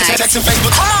Chris Caggs. Come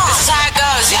on, this is how it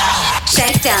goes, yeah.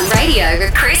 Shakedown Radio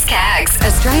with Chris Caggs,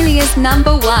 Australia's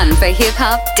 #1 for hip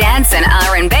hop, dance, and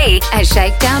R&B at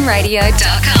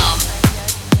ShakeDownRadio.com.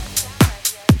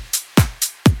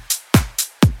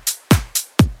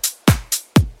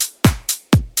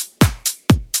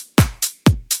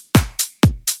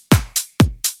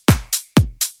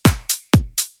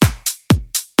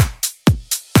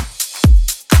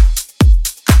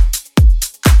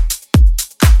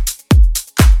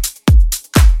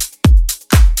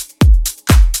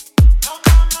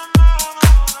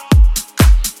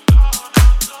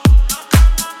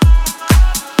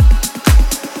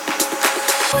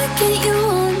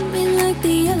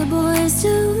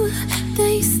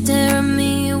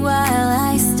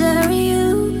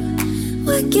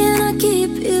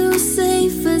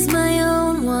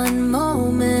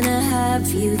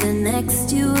 You the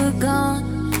next you were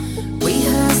gone. We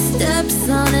heard steps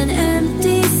on an